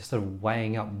ideas, you're sort of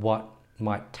weighing up what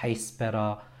might taste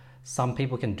better. some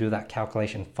people can do that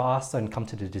calculation faster and come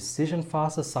to the decision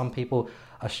faster. Some people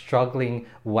are struggling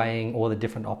weighing all the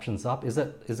different options up. Is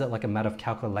it like a matter of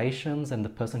calculations, and the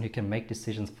person who can make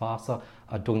decisions faster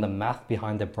are doing the math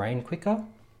behind their brain quicker?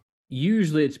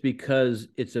 Usually it's because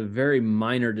it's a very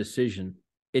minor decision.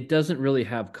 It doesn't really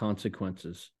have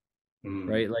consequences, Mm.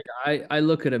 right? Like I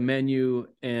look at a menu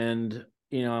and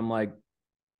I'm like,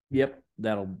 yep,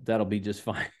 that'll be just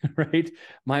fine, right?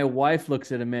 My wife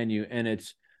looks at a menu and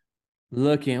it's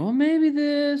looking, well, maybe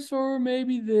this or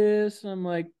maybe this. I'm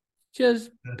like,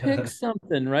 just pick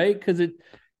something, right? Because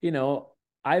you know,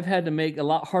 I've had to make a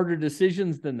lot harder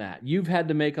decisions than that. You've had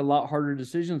to make a lot harder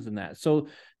decisions than that. So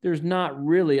there's not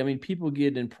really, I mean, people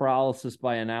get in paralysis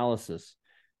by analysis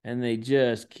and they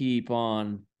just keep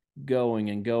on going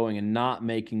and not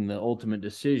making the ultimate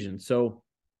decision. So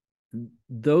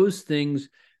those things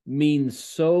mean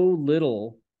so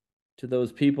little to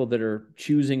those people that are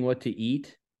choosing what to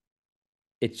eat.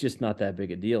 It's just not that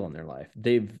big a deal in their life.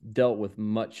 They've dealt with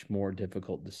much more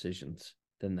difficult decisions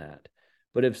than that.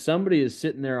 But if somebody is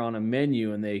sitting there on a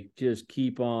menu and they just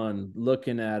keep on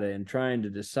looking at it and trying to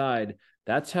decide,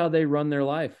 that's how they run their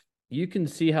life. You can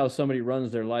see how somebody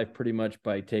runs their life pretty much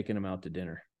by taking them out to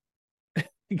dinner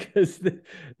because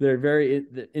they're very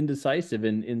indecisive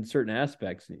in certain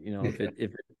aspects,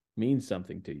 if it means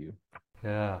something to you.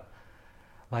 Yeah.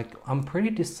 Like, I'm pretty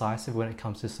decisive when it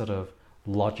comes to sort of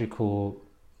logical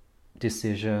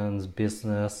decisions,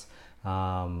 business,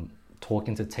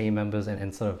 talking to team members,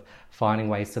 and sort of finding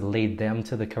ways to lead them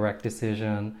to the correct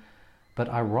decision. But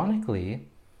ironically,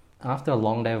 after a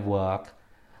long day of work,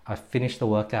 I finish the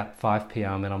work at 5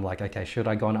 p.m. and I'm like, okay, should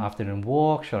I go on an afternoon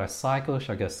walk? Should I cycle?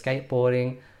 Should I go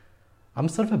skateboarding? I'm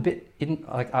sort of a bit in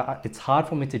like it's hard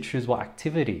for me to choose what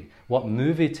activity, what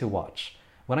movie to watch.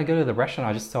 When I go to the restaurant,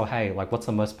 I just tell, hey, like, what's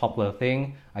the most popular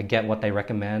thing? I get what they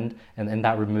recommend, and then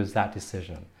that removes that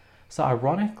decision. So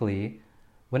ironically,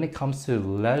 when it comes to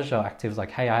leisure activities,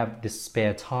 like, hey, I have this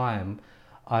spare time,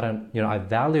 I don't, I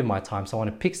value my time, so I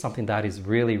want to pick something that is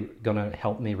really going to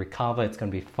help me recover. It's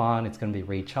going to be fun. It's going to be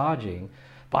recharging.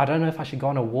 But I don't know if I should go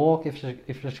on a walk, if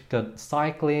I should go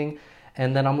cycling.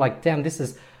 And then I'm like, damn, this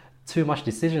is too much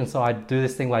decision. So I do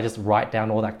this thing where I just write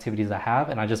down all the activities I have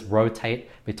and I just rotate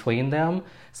between them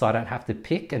so I don't have to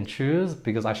pick and choose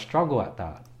because I struggle at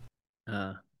that.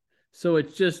 Uh, so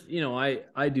it's just,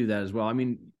 I do that as well. I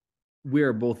mean, we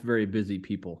are both very busy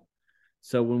people.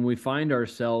 So when we find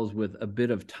ourselves with a bit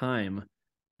of time,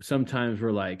 sometimes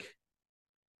we're like,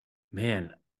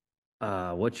 man,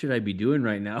 what should I be doing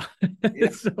right now? Yeah.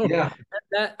 So Yeah.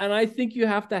 and I think you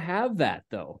have to have that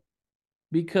though,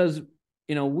 because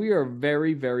we are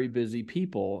very, very busy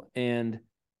people. And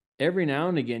every now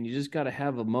and again, you just got to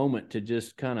have a moment to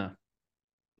just kind of,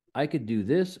 I could do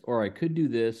this or I could do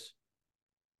this,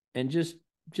 and just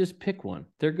pick one.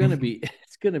 They're going to be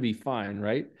it's going to be fine,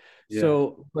 right? Yeah.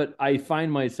 So, but I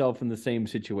find myself in the same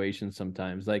situation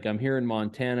sometimes. Like I'm here in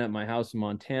Montana, at my house in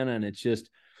Montana, and it's just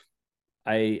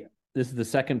I this is the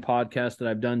second podcast that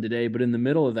I've done today, but in the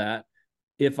middle of that,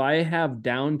 if I have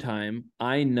downtime,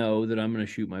 I know that I'm going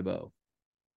to shoot my bow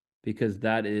because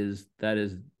that is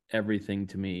everything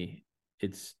to me.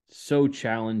 It's so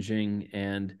challenging,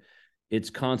 and it's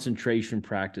concentration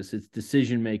practice, it's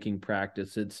decision making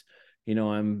practice. It's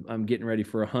I'm getting ready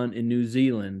for a hunt in New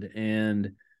Zealand,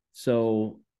 and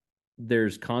so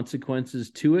there's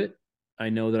consequences to it. I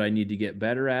know that I need to get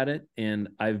better at it, and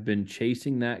I've been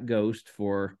chasing that ghost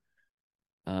for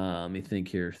let me think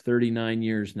here, 39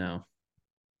 years now.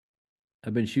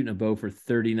 I've been shooting a bow for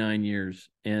 39 years,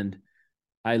 and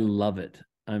I love it.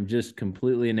 I'm just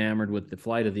completely enamored with the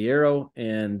flight of the arrow,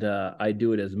 and I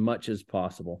do it as much as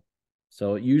possible.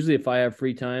 So usually, if I have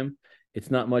free time, it's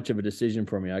not much of a decision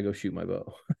for me. I go shoot my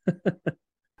bow.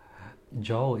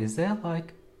 Joel, is there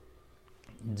like,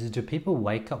 do people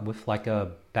wake up with like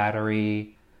a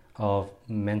battery of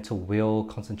mental will,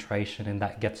 concentration, and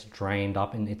that gets drained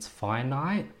up and it's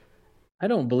finite? I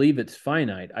don't believe it's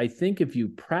finite. I think if you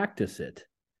practice it,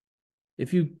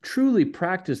 if you truly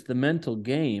practice the mental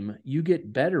game, you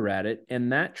get better at it,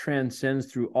 and that transcends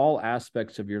through all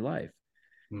aspects of your life.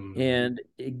 Mm. And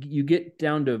you get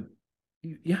down to,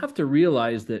 you have to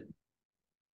realize that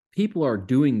people are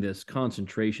doing this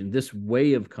concentration, this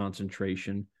way of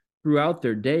concentration throughout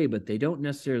their day, but they don't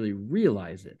necessarily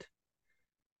realize it.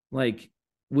 Like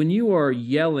when you are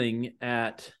yelling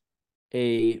at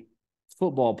a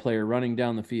football player running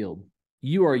down the field,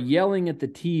 you are yelling at the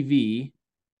TV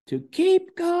to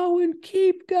keep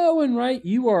going, right?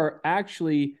 You are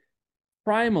actually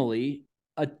primally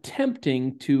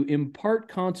attempting to impart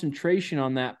concentration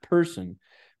on that person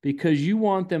because you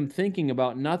want them thinking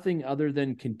about nothing other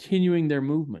than continuing their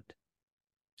movement.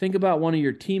 Think about one of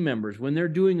your team members when they're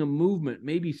doing a movement,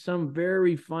 maybe some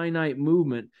very finite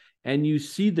movement, and you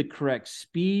see the correct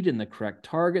speed and the correct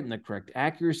target and the correct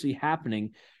accuracy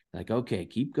happening. Like, okay,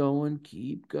 keep going,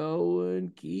 keep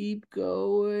going, keep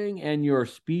going. And your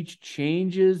speech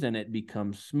changes and it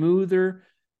becomes smoother.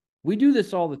 We do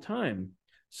this all the time.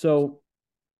 So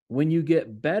when you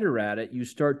get better at it, you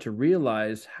start to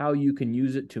realize how you can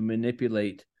use it to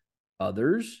manipulate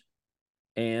others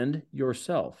and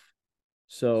yourself.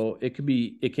 So it can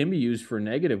be used for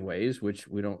negative ways, which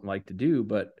we don't like to do,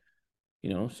 but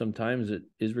sometimes it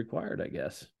is required, I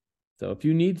guess. So if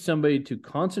you need somebody to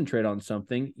concentrate on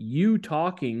something, you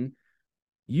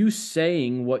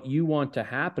saying what you want to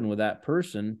happen with that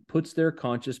person puts their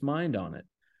conscious mind on it.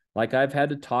 Like I've had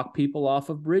to talk people off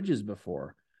of bridges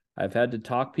before. I've had to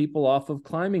talk people off of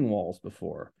climbing walls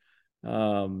before.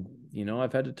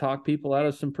 I've had to talk people out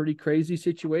of some pretty crazy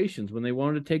situations when they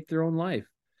wanted to take their own life.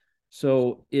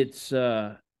 So it's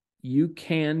you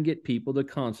can get people to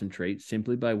concentrate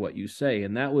simply by what you say.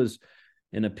 And that was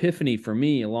an epiphany for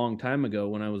me a long time ago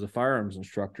when I was a firearms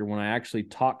instructor, when I actually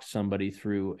talked somebody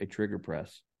through a trigger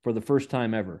press for the first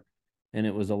time ever. And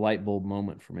it was a light bulb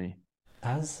moment for me.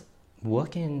 As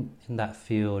working in that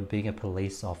field, being a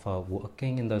police officer,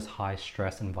 working in those high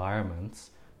stress environments,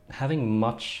 having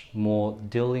much more,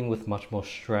 dealing with much more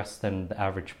stress than the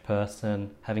average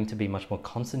person, having to be much more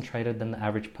concentrated than the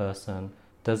average person,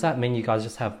 does that mean you guys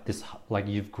just have this, like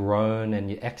you've grown and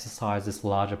you exercise this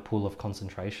larger pool of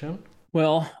concentration?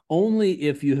 Well, only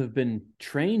if you have been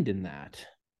trained in that.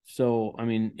 So, I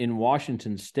mean, in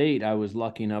Washington State, I was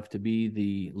lucky enough to be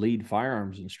the lead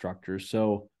firearms instructor.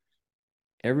 So,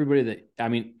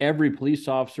 every police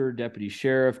officer, deputy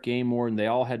sheriff, game warden, they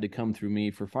all had to come through me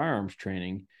for firearms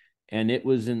training. And that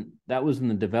was in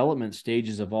the development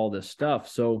stages of all this stuff.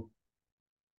 So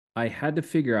I had to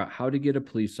figure out how to get a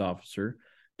police officer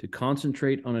to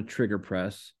concentrate on a trigger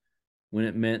press when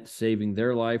it meant saving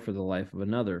their life or the life of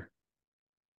another.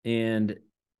 And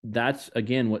that's,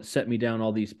 again, what set me down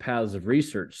all these paths of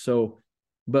research. So,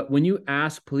 but when you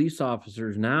ask police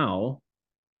officers now,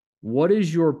 what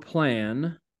is your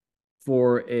plan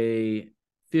for a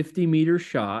 50-meter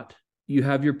shot? You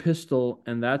have your pistol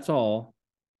and that's all.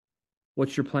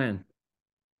 What's your plan?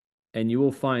 And you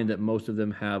will find that most of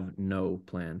them have no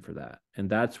plan for that. And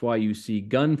that's why you see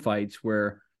gunfights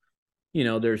where,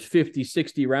 there's 50,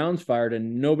 60 rounds fired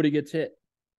and nobody gets hit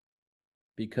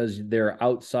because they're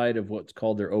outside of what's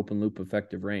called their open loop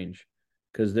effective range,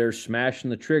 because they're smashing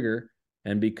the trigger.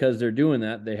 And because they're doing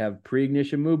that, they have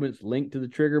pre-ignition movements linked to the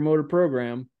trigger motor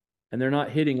program, and they're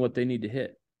not hitting what they need to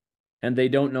hit. And they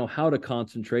don't know how to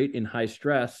concentrate in high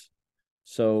stress.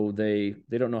 So they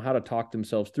don't know how to talk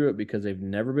themselves through it because they've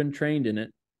never been trained in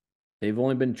it. They've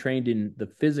only been trained in the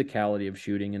physicality of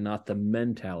shooting and not the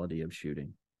mentality of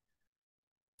shooting.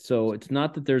 So it's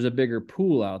not that there's a bigger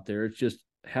pool out there. It's just,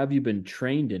 have you been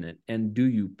trained in it? And do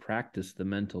you practice the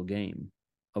mental game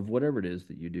of whatever it is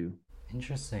that you do?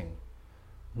 Interesting.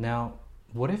 Now,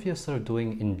 what if you're sort of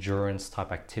doing endurance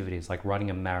type activities like running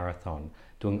a marathon,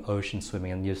 doing ocean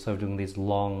swimming, and you're sort of doing these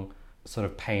long, sort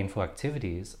of painful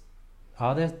activities?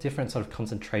 Are there different sort of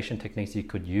concentration techniques you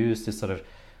could use to sort of,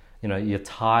 you're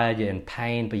tired, you're in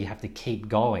pain, but you have to keep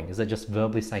going? Is it just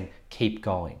verbally saying, keep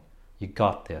going, you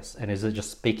got this? And is it just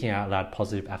speaking out loud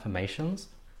positive affirmations?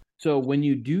 So when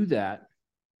you do that,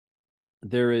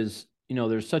 there's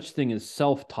such thing as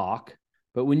self-talk.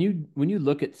 But when you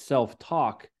look at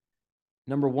self-talk,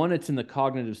 number one, it's in the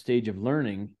cognitive stage of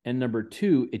learning. And number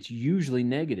two, it's usually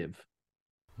negative.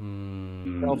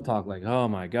 Self-talk, like, oh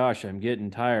my gosh, I'm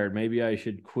getting tired. Maybe I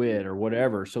should quit or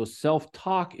whatever. So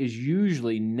self-talk is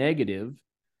usually negative.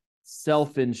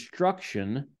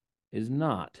 Self-instruction is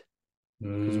not.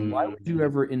 Because why would you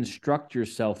ever instruct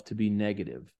yourself to be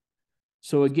negative?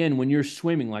 So again, when you're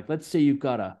swimming, like let's say you've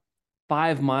got a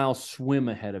 5-mile swim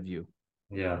ahead of you.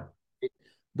 Yeah.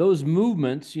 Those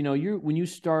movements, when you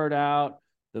start out,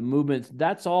 the movements,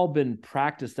 that's all been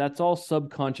practiced. That's all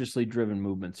subconsciously driven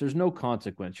movements. There's no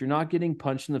consequence. You're not getting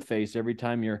punched in the face every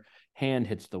time your hand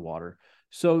hits the water.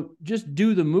 So just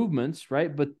do the movements,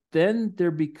 right? But then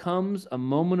there becomes a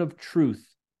moment of truth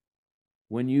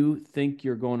when you think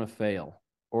you're going to fail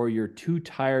or you're too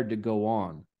tired to go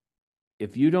on.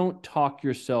 If you don't talk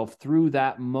yourself through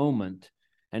that moment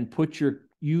and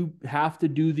you have to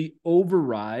do the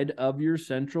override of your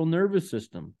central nervous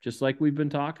system, just like we've been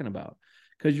talking about,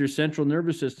 because your central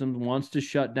nervous system wants to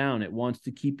shut down. It wants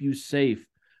to keep you safe.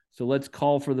 So let's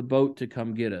call for the boat to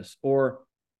come get us. Or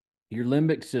your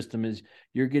limbic system is,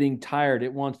 you're getting tired.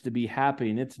 It wants to be happy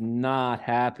and it's not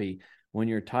happy. when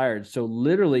you're tired. So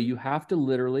literally, you have to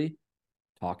literally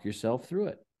talk yourself through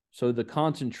it. So the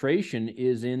concentration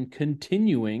is in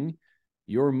continuing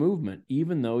your movement,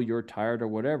 even though you're tired or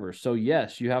whatever. So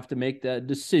yes, you have to make that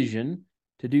decision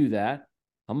to do that.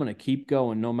 I'm going to keep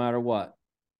going no matter what.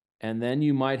 And then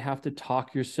you might have to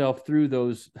talk yourself through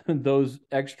those those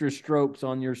extra strokes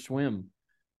on your swim,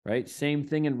 right? Same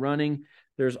thing in running.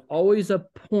 There's always a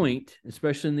point,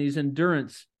 especially in these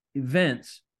endurance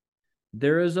events,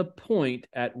 there is a point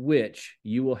at which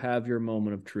you will have your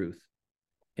moment of truth.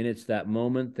 And it's that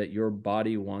moment that your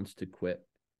body wants to quit.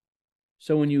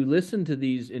 So when you listen to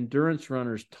these endurance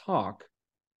runners talk,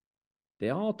 they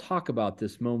all talk about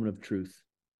this moment of truth.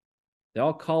 They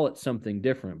all call it something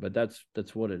different, but that's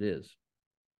what it is.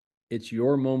 It's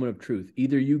your moment of truth.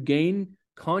 Either you gain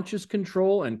conscious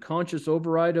control and conscious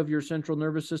override of your central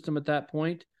nervous system at that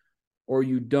point, or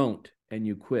you don't and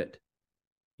you quit.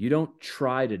 You don't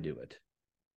try to do it.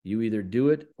 You either do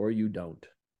it or you don't.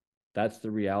 That's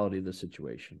the reality of the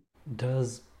situation.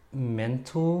 Does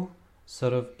mental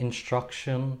sort of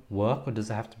instruction work, or does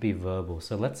it have to be verbal?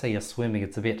 So let's say you're swimming,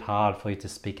 it's a bit hard for you to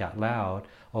speak out loud,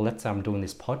 or let's say I'm doing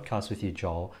this podcast with you,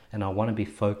 Joel, and I want to be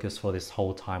focused for this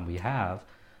whole time we have.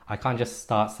 I can't just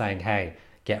start saying, hey,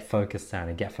 get focused, Sam,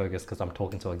 and get focused because I'm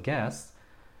talking to a guest.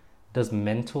 Does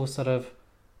mental sort of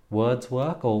words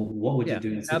work, or what would you Yeah,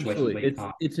 do in a situation absolutely. where you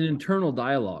can't? It's an internal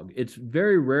dialogue. It's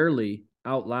very rarely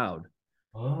out loud.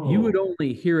 You would Oh,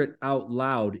 only hear it out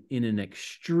loud in an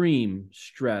extreme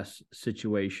stress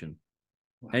situation.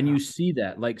 And wow. you see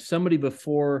that, like somebody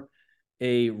before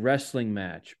a wrestling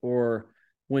match, or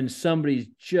when somebody's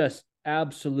just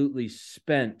absolutely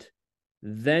spent,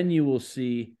 then you will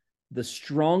see the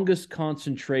strongest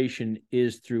concentration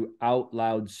is through out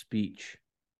loud speech.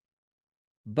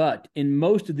 But in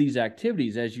most of these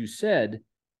activities, as you said,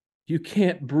 you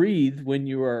can't breathe when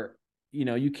you are,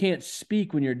 you can't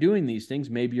speak when you're doing these things.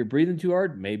 Maybe you're breathing too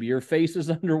hard, maybe your face is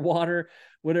underwater,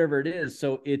 whatever it is.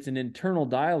 So it's an internal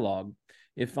dialogue.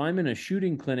 If I'm in a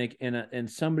shooting clinic and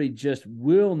somebody just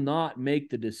will not make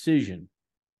the decision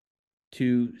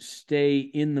to stay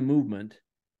in the movement,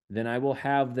 then I will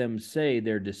have them say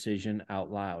their decision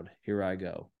out loud. Here I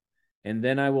go. And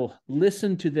then I will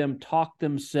listen to them talk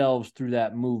themselves through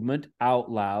that movement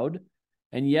out loud.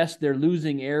 And yes, they're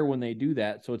losing air when they do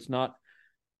that. So it's not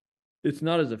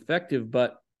as effective,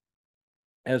 but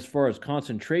as far as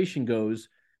concentration goes,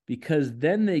 because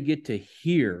then they get to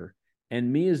hear,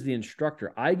 and me as the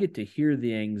instructor, I get to hear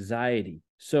the anxiety.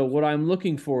 So what I'm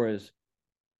looking for is,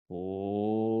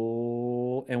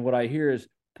 oh, and what I hear is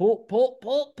pull, pull,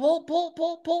 pull, pull, pull,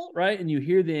 pull, pull, right? And you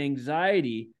hear the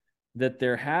anxiety that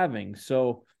they're having.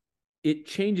 So it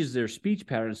changes their speech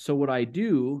patterns. So what I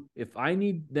do, if I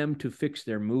need them to fix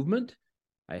their movement,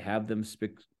 I have them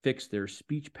fix their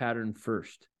speech pattern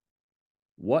first.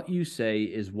 What you say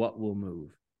is what will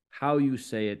move. How you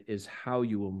say it is how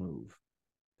you will move.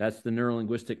 That's the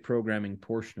neurolinguistic programming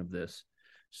portion of this.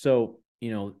 So,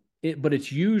 but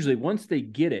it's usually once they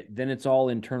get it, then it's all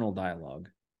internal dialogue.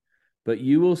 But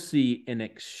you will see in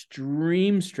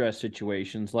extreme stress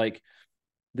situations, like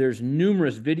there's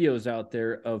numerous videos out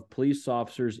there of police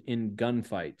officers in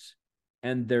gunfights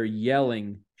and they're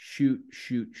yelling, shoot,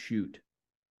 shoot, shoot,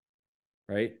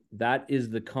 right? That is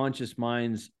the conscious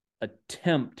mind's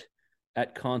attempt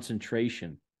at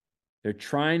concentration. They're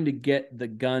trying to get the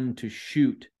gun to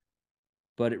shoot,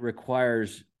 but it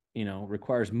requires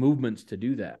movements to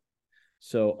do that.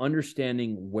 So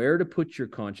understanding where to put your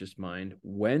conscious mind,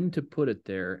 when to put it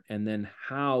there, and then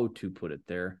how to put it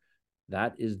there,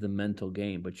 that is the mental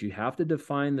game. But you have to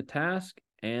define the task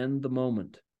and the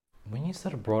moment. When you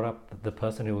sort of brought up the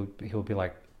person who will be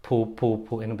like pull, pull,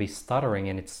 pull, and it'll be stuttering,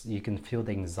 and you can feel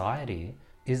the anxiety.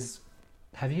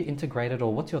 Have you integrated,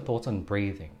 or what's your thoughts on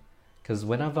breathing? Because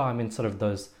whenever I'm in sort of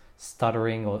those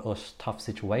stuttering or tough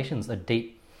situations, a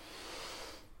deep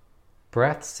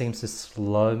breath seems to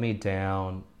slow me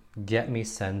down, get me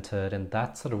centered, and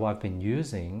that's sort of what I've been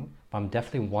using. I'm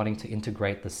definitely wanting to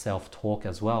integrate the self-talk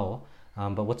as well.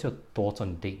 But what's your thoughts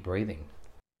on deep breathing?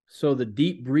 So the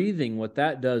deep breathing, what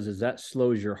that does is that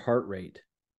slows your heart rate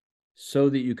so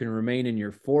that you can remain in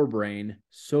your forebrain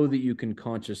so that you can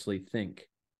consciously think.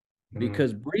 Mm,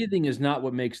 Because breathing is not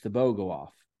what makes the bow go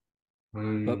off, but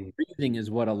mm, breathing is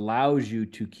what allows you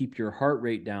to keep your heart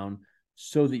rate down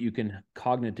so that you can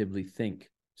cognitively think.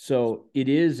 So it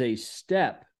is a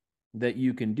step that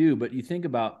you can do, but you think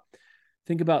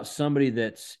about somebody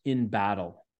that's in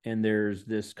battle, and there's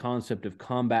this concept of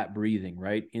combat breathing,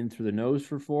 right? In through the nose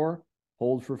for 4,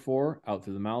 hold for 4, out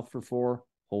through the mouth for 4,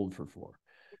 hold for 4.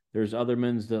 There's other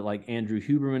men's that, like Andrew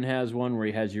Huberman has one where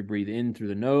he has you breathe in through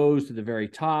the nose to the very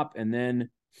top, and then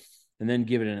and then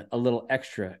give it a little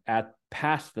extra at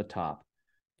past the top.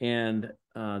 And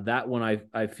that one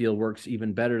I feel works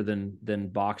even better than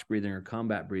box breathing or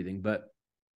combat breathing. But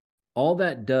all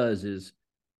that does is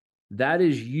that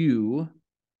is you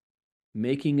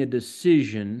making a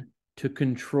decision to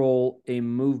control a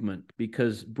movement,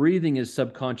 because breathing is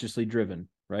subconsciously driven,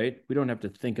 right? We don't have to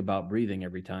think about breathing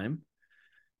every time.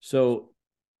 So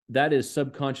that is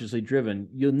subconsciously driven.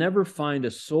 You'll never find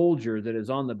a soldier that is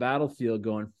on the battlefield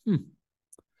going,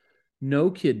 no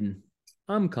kidding,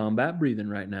 I'm combat breathing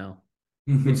right now.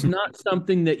 It's not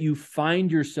something that you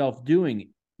find yourself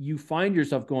doing. You find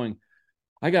yourself going,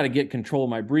 I got to get control of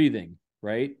my breathing,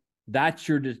 right? That's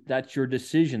your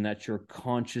decision. That's your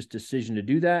conscious decision to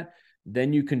do that.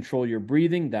 Then you control your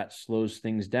breathing. That slows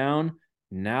things down.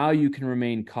 Now you can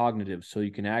remain cognitive, so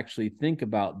you can actually think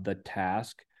about the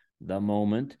task, the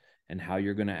moment, and how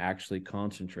you're going to actually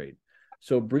concentrate.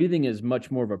 So breathing is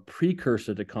much more of a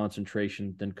precursor to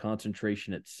concentration than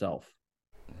concentration itself.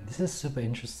 This is super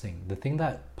interesting. The thing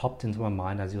that popped into my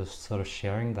mind as you were sort of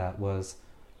sharing that was,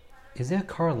 is there a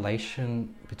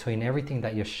correlation between everything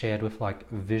that you shared with like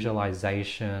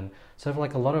visualization? Sort of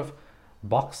like a lot of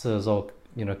boxers or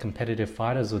competitive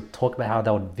fighters would talk about how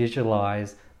they would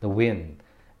visualize the win,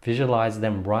 visualize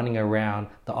them running around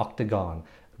the octagon,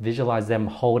 visualize them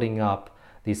holding up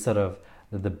these sort of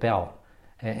the belt,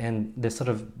 and they're sort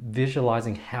of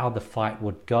visualizing how the fight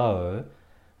would go.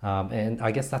 And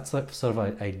I guess that's like sort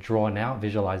of a drawn out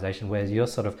visualization, where you're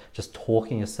sort of just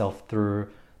talking yourself through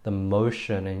the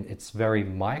motion and it's very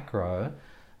micro.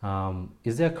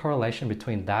 Is there a correlation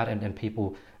between that and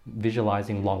people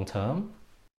visualizing long term?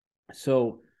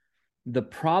 So the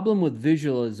problem with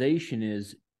visualization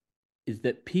is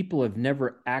that people have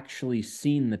never actually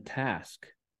seen the task.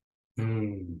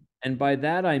 Mm. And by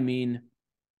that I mean,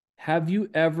 have you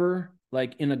ever,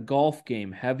 like in a golf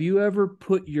game, have you ever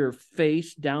put your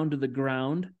face down to the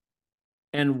ground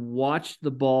and watched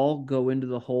the ball go into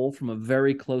the hole from a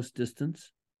very close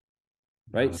distance?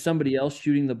 Right? No. Somebody else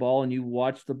shooting the ball, and you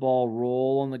watch the ball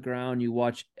roll on the ground. You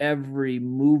watch every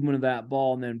movement of that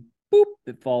ball, and then boop,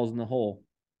 it falls in the hole.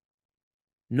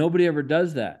 Nobody ever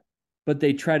does that, but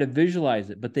they try to visualize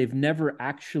it, but they've never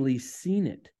actually seen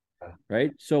it.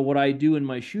 Right? So what I do in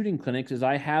my shooting clinics is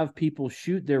I have people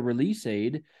shoot their release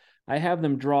aid. I have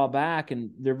them draw back and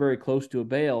they're very close to a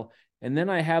bail. And then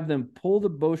I have them pull the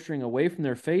bowstring away from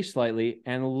their face slightly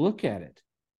and look at it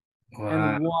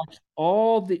Wow. and watch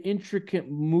all the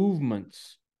intricate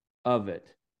movements of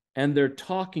it. And they're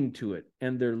talking to it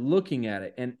and they're looking at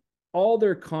it. And all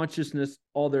their consciousness,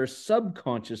 all their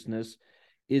subconsciousness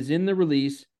is in the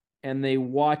release, and they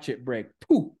watch it break.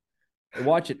 Poof. They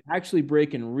watch it actually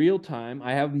break in real time.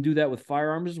 I have them do that with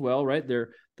firearms as well, right?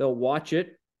 They'll watch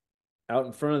it out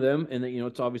in front of them, and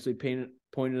it's obviously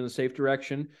pointed in a safe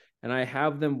direction. And I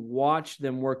have them watch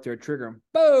them work their trigger. And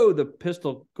boom, the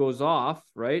pistol goes off,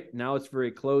 right? Now it's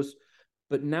very close,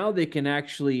 but now they can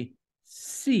actually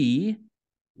see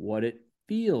what it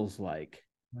feels like.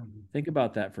 Think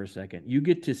about that for a second. You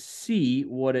get to see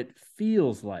what it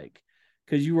feels like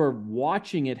because you are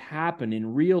watching it happen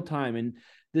in real time. And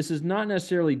this is not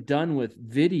necessarily done with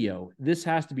video. This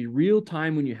has to be real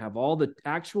time when you have all the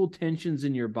actual tensions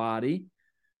in your body,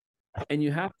 and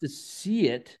you have to see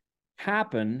it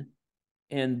happen.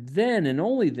 And then and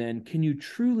only then can you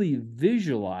truly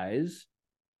visualize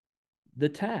the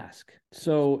task.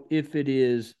 So if it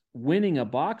is winning a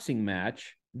boxing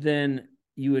match, then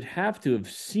you would have to have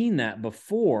seen that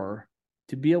before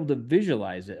to be able to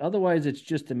visualize it. Otherwise, it's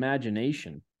just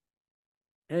imagination.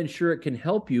 And sure, it can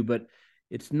help you, but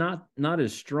it's not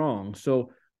as strong.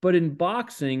 So, but in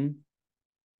boxing,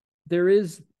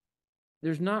 there's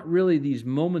not really these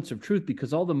moments of truth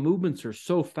because all the movements are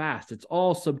so fast. It's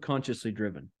all subconsciously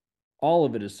driven. All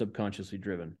of it is subconsciously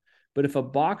driven. But if a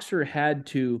boxer had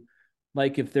to,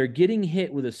 like, if they're getting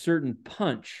hit with a certain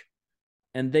punch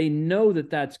and they know that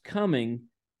that's coming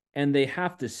and they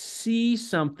have to see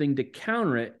something to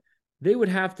counter it, they would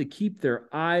have to keep their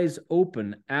eyes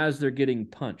open as they're getting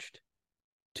punched.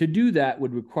 To do that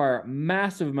would require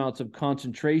massive amounts of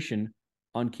concentration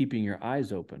on keeping your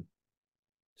eyes open.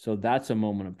 So that's a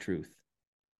moment of truth.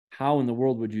 How in the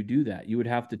world would you do that? You would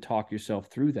have to talk yourself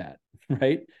through that,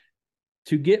 right?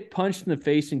 To get punched in the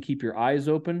face and keep your eyes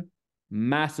open,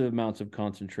 massive amounts of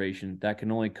concentration that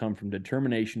can only come from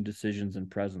determination, decisions, and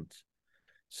presence.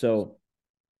 So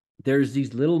there's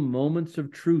these little moments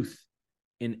of truth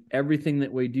in everything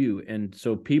that we do. And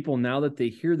so people, now that they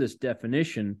hear this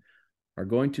definition, are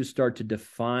going to start to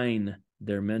define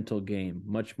their mental game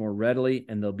much more readily,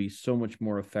 and they'll be so much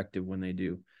more effective when they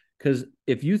do. Because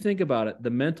if you think about it, the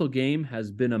mental game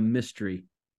has been a mystery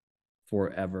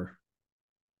forever.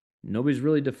 Nobody's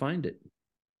really defined it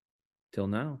till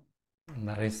now.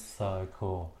 That is so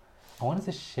cool. I wanted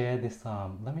to share this.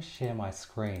 Let me share my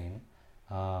screen.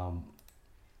 Um,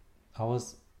 I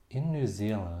was in New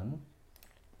Zealand,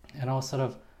 and I was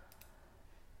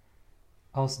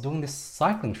doing this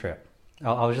cycling trip.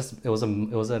 I was just it was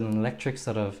an electric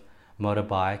sort of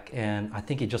motorbike, and I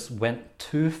think it just went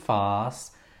too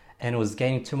fast, and it was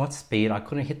gaining too much speed. I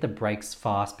couldn't hit the brakes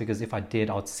fast because if I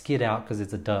did, I would skid out because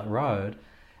it's a dirt road.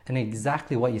 And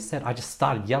exactly what you said, I just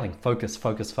started yelling, "Focus,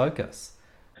 focus, focus."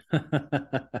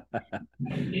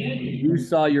 You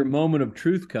saw your moment of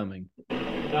truth coming.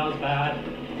 That was bad.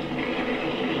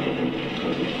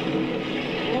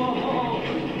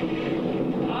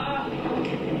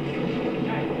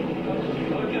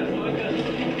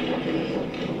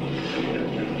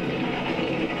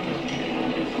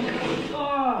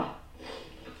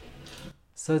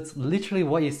 So it's literally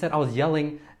what you said. I was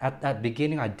yelling at that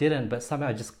beginning. I didn't, but somehow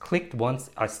I just clicked once.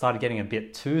 I started getting a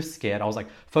bit too scared. I was like,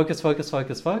 focus, focus,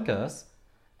 focus, focus.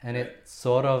 And it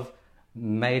sort of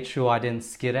made sure I didn't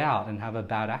skid out and have a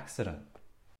bad accident.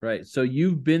 Right. So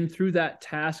you've been through that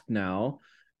task now.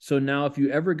 So now if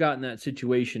you ever got in that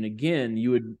situation again,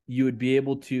 you would be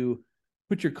able to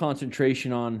put your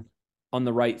concentration on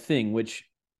the right thing, which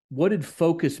what did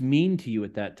focus mean to you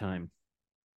at that time?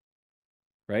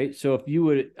 Right? So if you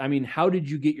would, I mean, how did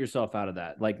you get yourself out of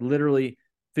that? Like literally,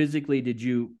 physically, did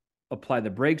you apply the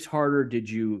brakes harder? Did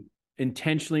you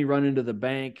intentionally run into the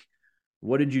bank?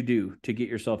 What did you do to get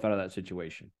yourself out of that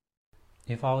situation?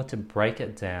 If I were to break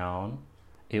it down,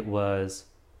 it was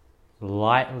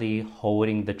lightly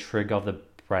holding the trigger of the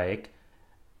brake,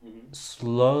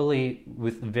 slowly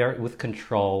with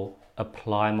control,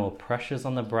 apply more pressures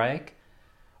on the brake,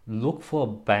 look for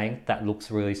a bank that looks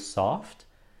really soft,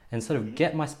 and sort of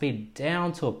get my speed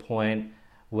down to a point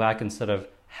where I can sort of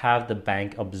have the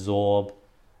bank absorb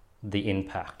the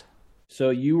impact. So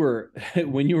you were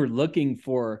when you were looking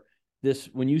for this,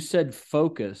 when you said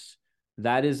focus,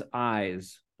 that is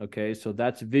eyes. Okay. So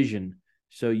that's vision.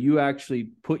 So you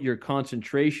actually put your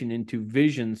concentration into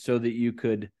vision so that you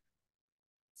could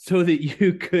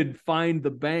find the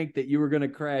bank that you were going to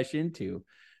crash into.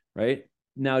 Right.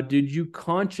 Now, did you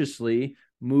consciously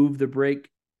move the brake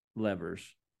levers?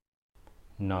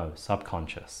 No,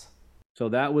 subconscious. So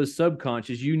that was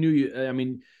subconscious. You knew I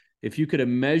mean, if you could have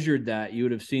measured that, you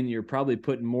would have seen that you're probably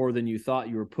putting more than you thought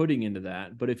you were putting into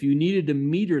that. But if you needed to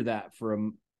meter that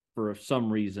for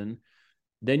some reason,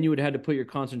 then you would have had to put your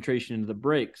concentration into the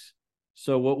brakes.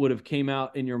 So what would have came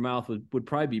out in your mouth would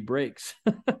probably be brakes.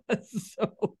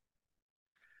 So,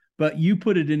 but you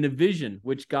put it into vision,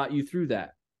 which got you through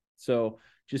that. So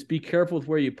just be careful with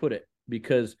where you put it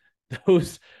because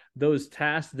those those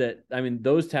tasks that I mean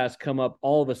those tasks come up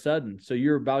all of a sudden. So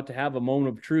you're about to have a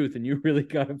moment of truth and you really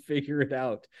got to figure it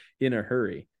out in a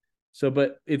hurry. So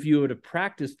but if you would have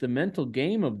practiced the mental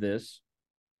game of this,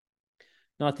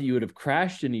 not that you would have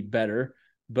crashed any better,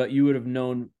 but you would have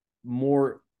known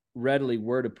more readily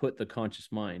where to put the conscious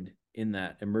mind in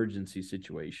that emergency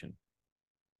situation.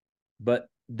 But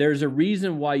there's a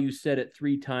reason why you said it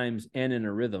 3 times and in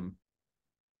a rhythm.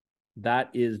 That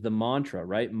is the mantra,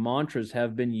 right? Mantras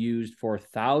have been used for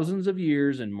thousands of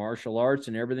years in martial arts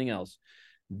and everything else.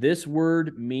 This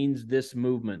word means this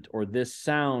movement, or this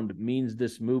sound means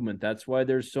this movement. That's why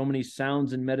there's so many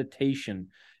sounds in meditation.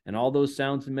 And all those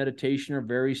sounds in meditation are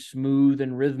very smooth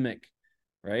and rhythmic,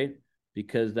 right?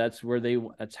 Because that's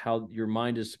how your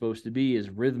mind is supposed to be, is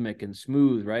rhythmic and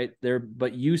smooth, right? There,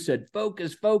 but you said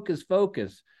focus, focus,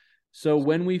 focus. So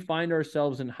when we find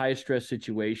ourselves in high stress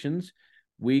situations,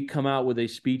 we come out with a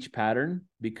speech pattern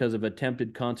because of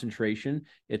attempted concentration.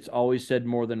 It's always said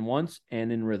more than once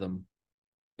and in rhythm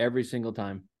every single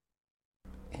time.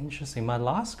 Interesting. My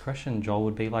last question, Joel,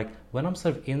 would be like when I'm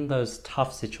sort of in those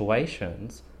tough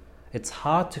situations, it's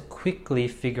hard to quickly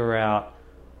figure out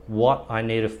what I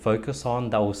need to focus on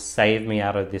that will save me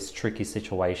out of this tricky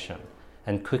situation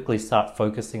and quickly start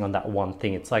focusing on that one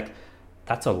thing. It's like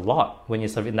that's a lot when you're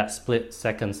sort of in that split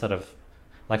second sort of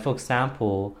like, for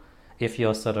example, if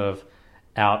you're sort of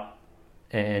out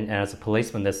and as a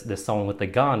policeman there's someone with a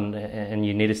gun and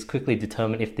you need to quickly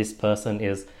determine if this person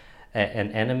is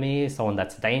an enemy, someone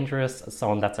that's dangerous,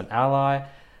 someone that's an ally.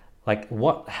 Like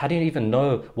what, how do you even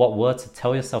know what words to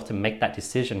tell yourself to make that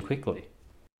decision quickly?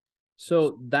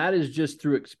 So that is just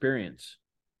through experience.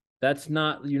 That's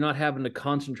not, you're not having to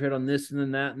concentrate on this and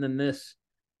then that and then this.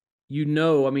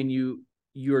 I mean,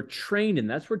 you're trained, and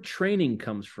that's where training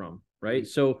comes from, right?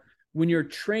 So when you're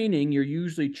training, you're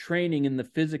usually training in the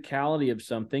physicality of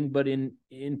something, but in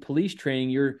police training,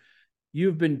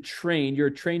 you've been trained, you're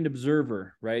a trained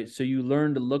observer, right? So you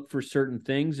learn to look for certain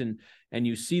things, and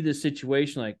you see the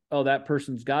situation like, oh, that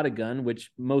person's got a gun,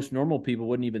 which most normal people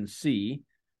wouldn't even see,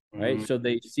 right? Mm. So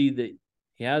they see that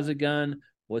he has a gun.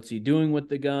 What's he doing with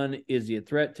the gun? Is he a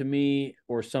threat to me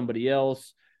or somebody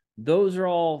else? Those are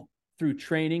all through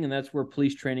training, and that's where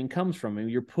police training comes from. I mean,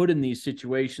 you're put in these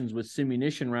situations with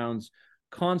simunition rounds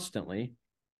constantly,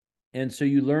 and so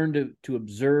you learn to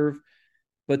observe.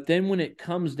 But then when it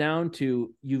comes down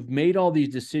to you've made all these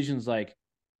decisions like,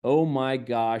 oh my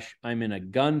gosh, I'm in a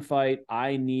gunfight,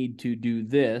 I need to do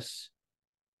this.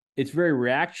 It's very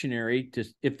reactionary. To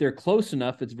if they're close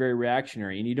enough, it's very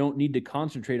reactionary, and you don't need to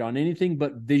concentrate on anything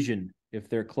but vision if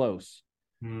they're close.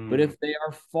 But Mm. if they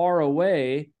are far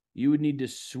away, you would need to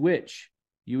switch.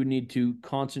 You would need to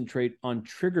concentrate on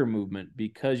trigger movement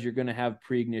because you're going to have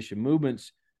pre-ignition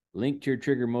movements linked to your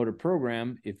trigger motor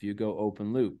program if you go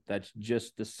open loop. That's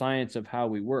just the science of how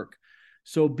we work.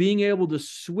 So being able to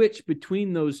switch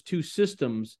between those two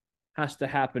systems has to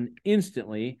happen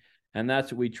instantly. And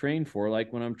that's what we train for.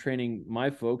 Like when I'm training my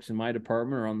folks in my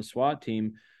department or on the SWAT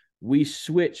team, we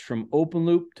switch from open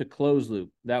loop to closed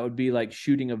loop. That would be like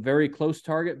shooting a very close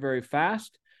target very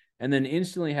fast and then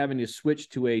instantly having to switch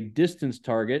to a distance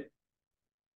target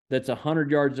that's 100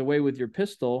 yards away with your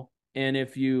pistol. And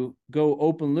if you go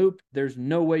open loop, there's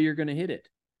no way you're going to hit it.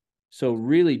 So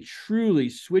really, truly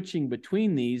switching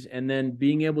between these and then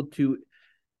being able to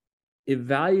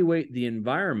evaluate the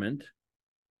environment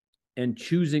and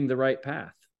choosing the right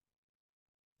path.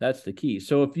 That's the key.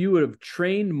 So if you would have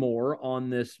trained more on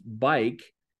this bike,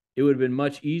 it would have been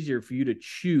much easier for you to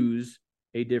choose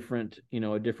a different,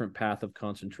 a different path of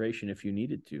concentration if you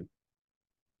needed to.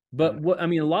 But what I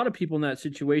mean, a lot of people in that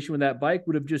situation with that bike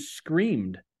would have just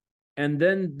screamed, and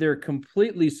then they're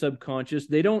completely subconscious.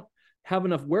 They don't have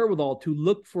enough wherewithal to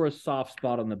look for a soft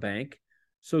spot on the bank.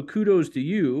 So kudos to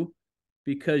you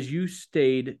because you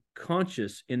stayed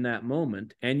conscious in that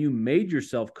moment and you made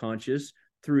yourself conscious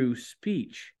through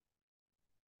speech.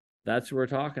 That's what we're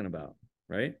talking about,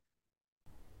 right?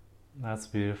 That's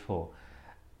beautiful.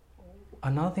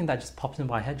 Another thing that just pops in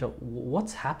my head, Joe,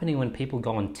 what's happening when people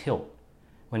go on tilt?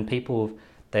 When people,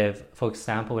 for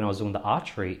example, when I was doing the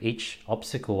archery, each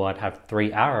obstacle I'd have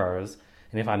 3 arrows,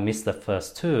 and if I missed the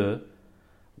first two,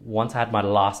 once I had my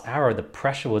last arrow, the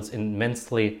pressure was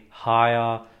immensely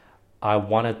higher. I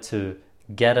wanted to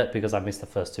get it because I missed the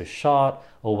first two shots.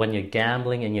 Or when you're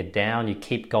gambling and you're down, you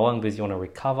keep going because you want to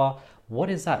recover. What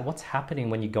is that? What's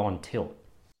happening when you go on tilt?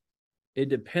 It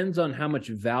depends on how much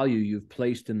value you've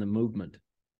placed in the movement.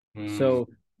 Mm. So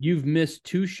you've missed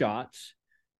two shots.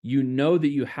 You know that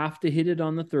you have to hit it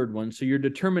on the third one. So your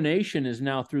determination is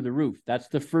now through the roof. That's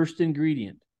the first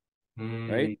ingredient,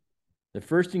 right? Mm. The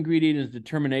first ingredient is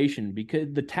determination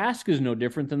because the task is no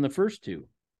different than the first two.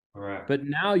 Correct. But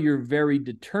now you're very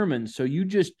determined. So you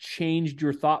just changed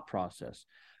your thought process.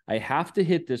 I have to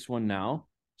hit this one now.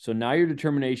 So now your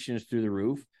determination is through the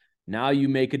roof. Now you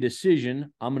make a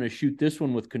decision. I'm going to shoot this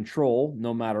one with control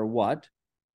no matter what.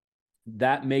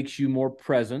 That makes you more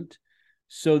present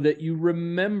so that you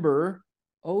remember,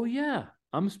 oh, yeah,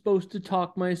 I'm supposed to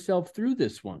talk myself through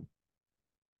this one.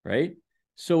 Right.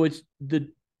 So it's the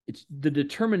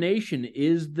determination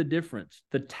is the difference.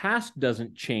 The task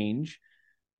doesn't change,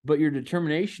 but your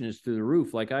determination is through the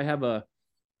roof. Like I have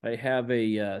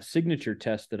a signature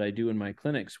test that I do in my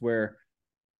clinics where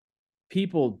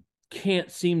people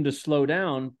can't seem to slow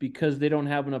down because they don't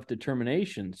have enough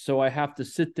determination. So I have to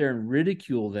sit there and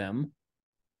ridicule them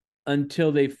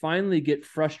until they finally get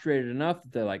frustrated enough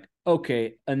that they're like,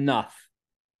 okay, enough.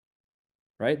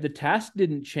 Right? The task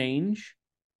didn't change,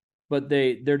 but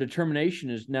their determination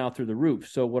is now through the roof.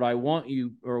 So what I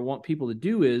want people to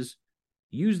do is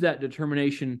use that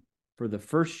determination for the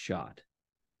first shot.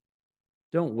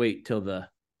 Don't wait till the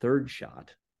third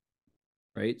shot.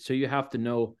 Right? So you have to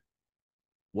know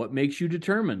what makes you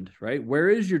determined, right? Where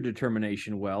is your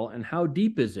determination well, and how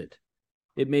deep is it?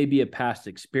 It may be a past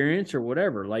experience or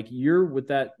whatever. Like you're with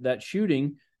that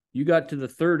shooting, you got to the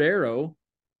third arrow.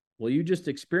 Well, you just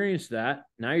experienced that.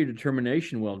 Now your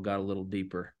determination well got a little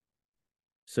deeper.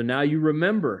 So now you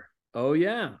remember, oh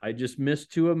yeah, I just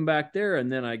missed two of them back there, and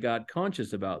then I got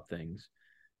conscious about things.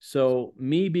 So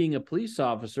me being a police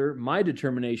officer, my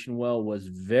determination well was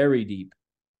very deep.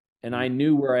 And I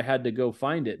knew where I had to go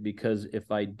find it because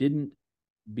if I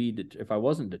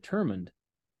wasn't determined,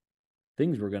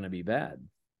 things were going to be bad.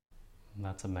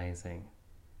 That's amazing.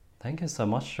 Thank you so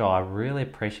much, Joe. I really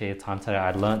appreciate your time today.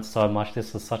 I learned so much.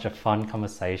 This was such a fun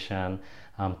conversation.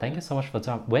 Thank you so much for the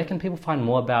time. Where can people find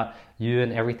more about you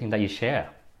and everything that you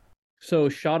share? So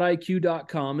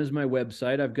shotiq.com is my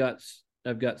website.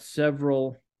 I've got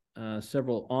several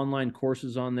online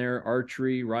courses on there: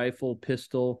 archery, rifle,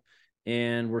 pistol.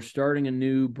 And we're starting a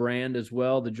new brand as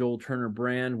well, the Joel Turner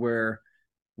brand, where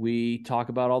we talk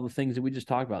about all the things that we just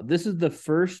talked about. This is the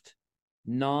first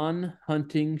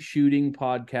non-hunting shooting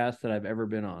podcast that I've ever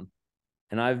been on.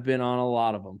 And I've been on a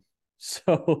lot of them.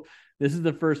 So this is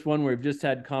the first one where we've just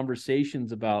had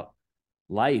conversations about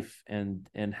life and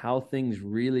how things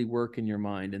really work in your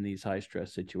mind in these high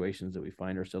stress situations that we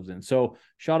find ourselves in. So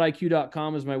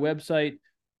shotiq.com is my website.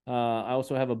 I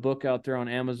also have a book out there on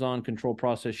Amazon, Control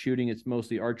Process Shooting. It's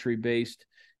mostly archery based.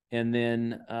 And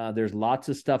then there's lots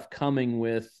of stuff coming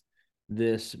with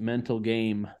this mental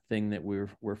game thing that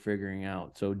we're figuring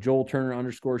out. So Joel Turner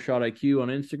 _ShotIQ on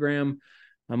Instagram.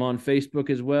 I'm on Facebook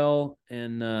as well.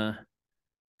 And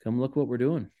come look what we're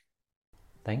doing.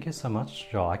 Thank you so much,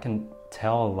 Joel. I can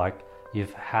tell like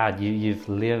you've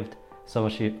lived so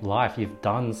much life. You've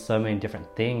done so many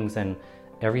different things, and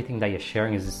everything that you're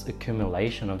sharing is this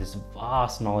accumulation of this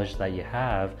vast knowledge that you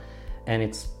have. And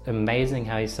it's amazing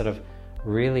how you sort of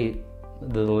really,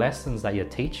 the lessons that you're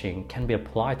teaching can be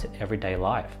applied to everyday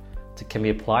life. It can be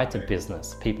applied to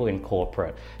business, people in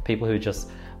corporate, people who just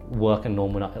work a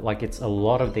normal, like it's a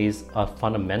lot of these are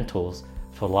fundamentals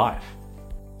for life.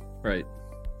 Right.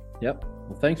 Yep.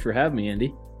 Well, thanks for having me,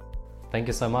 Andy. Thank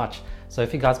you so much. So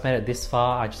if you guys made it this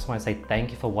far, I just want to say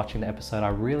thank you for watching the episode. I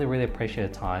really, really appreciate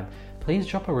your time. Please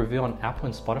drop a review on Apple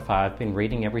and Spotify. I've been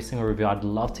reading every single review. I'd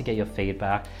love to get your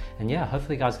feedback. And yeah,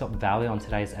 hopefully you guys got value on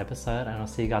today's episode, and I'll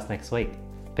see you guys next week.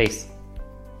 Peace.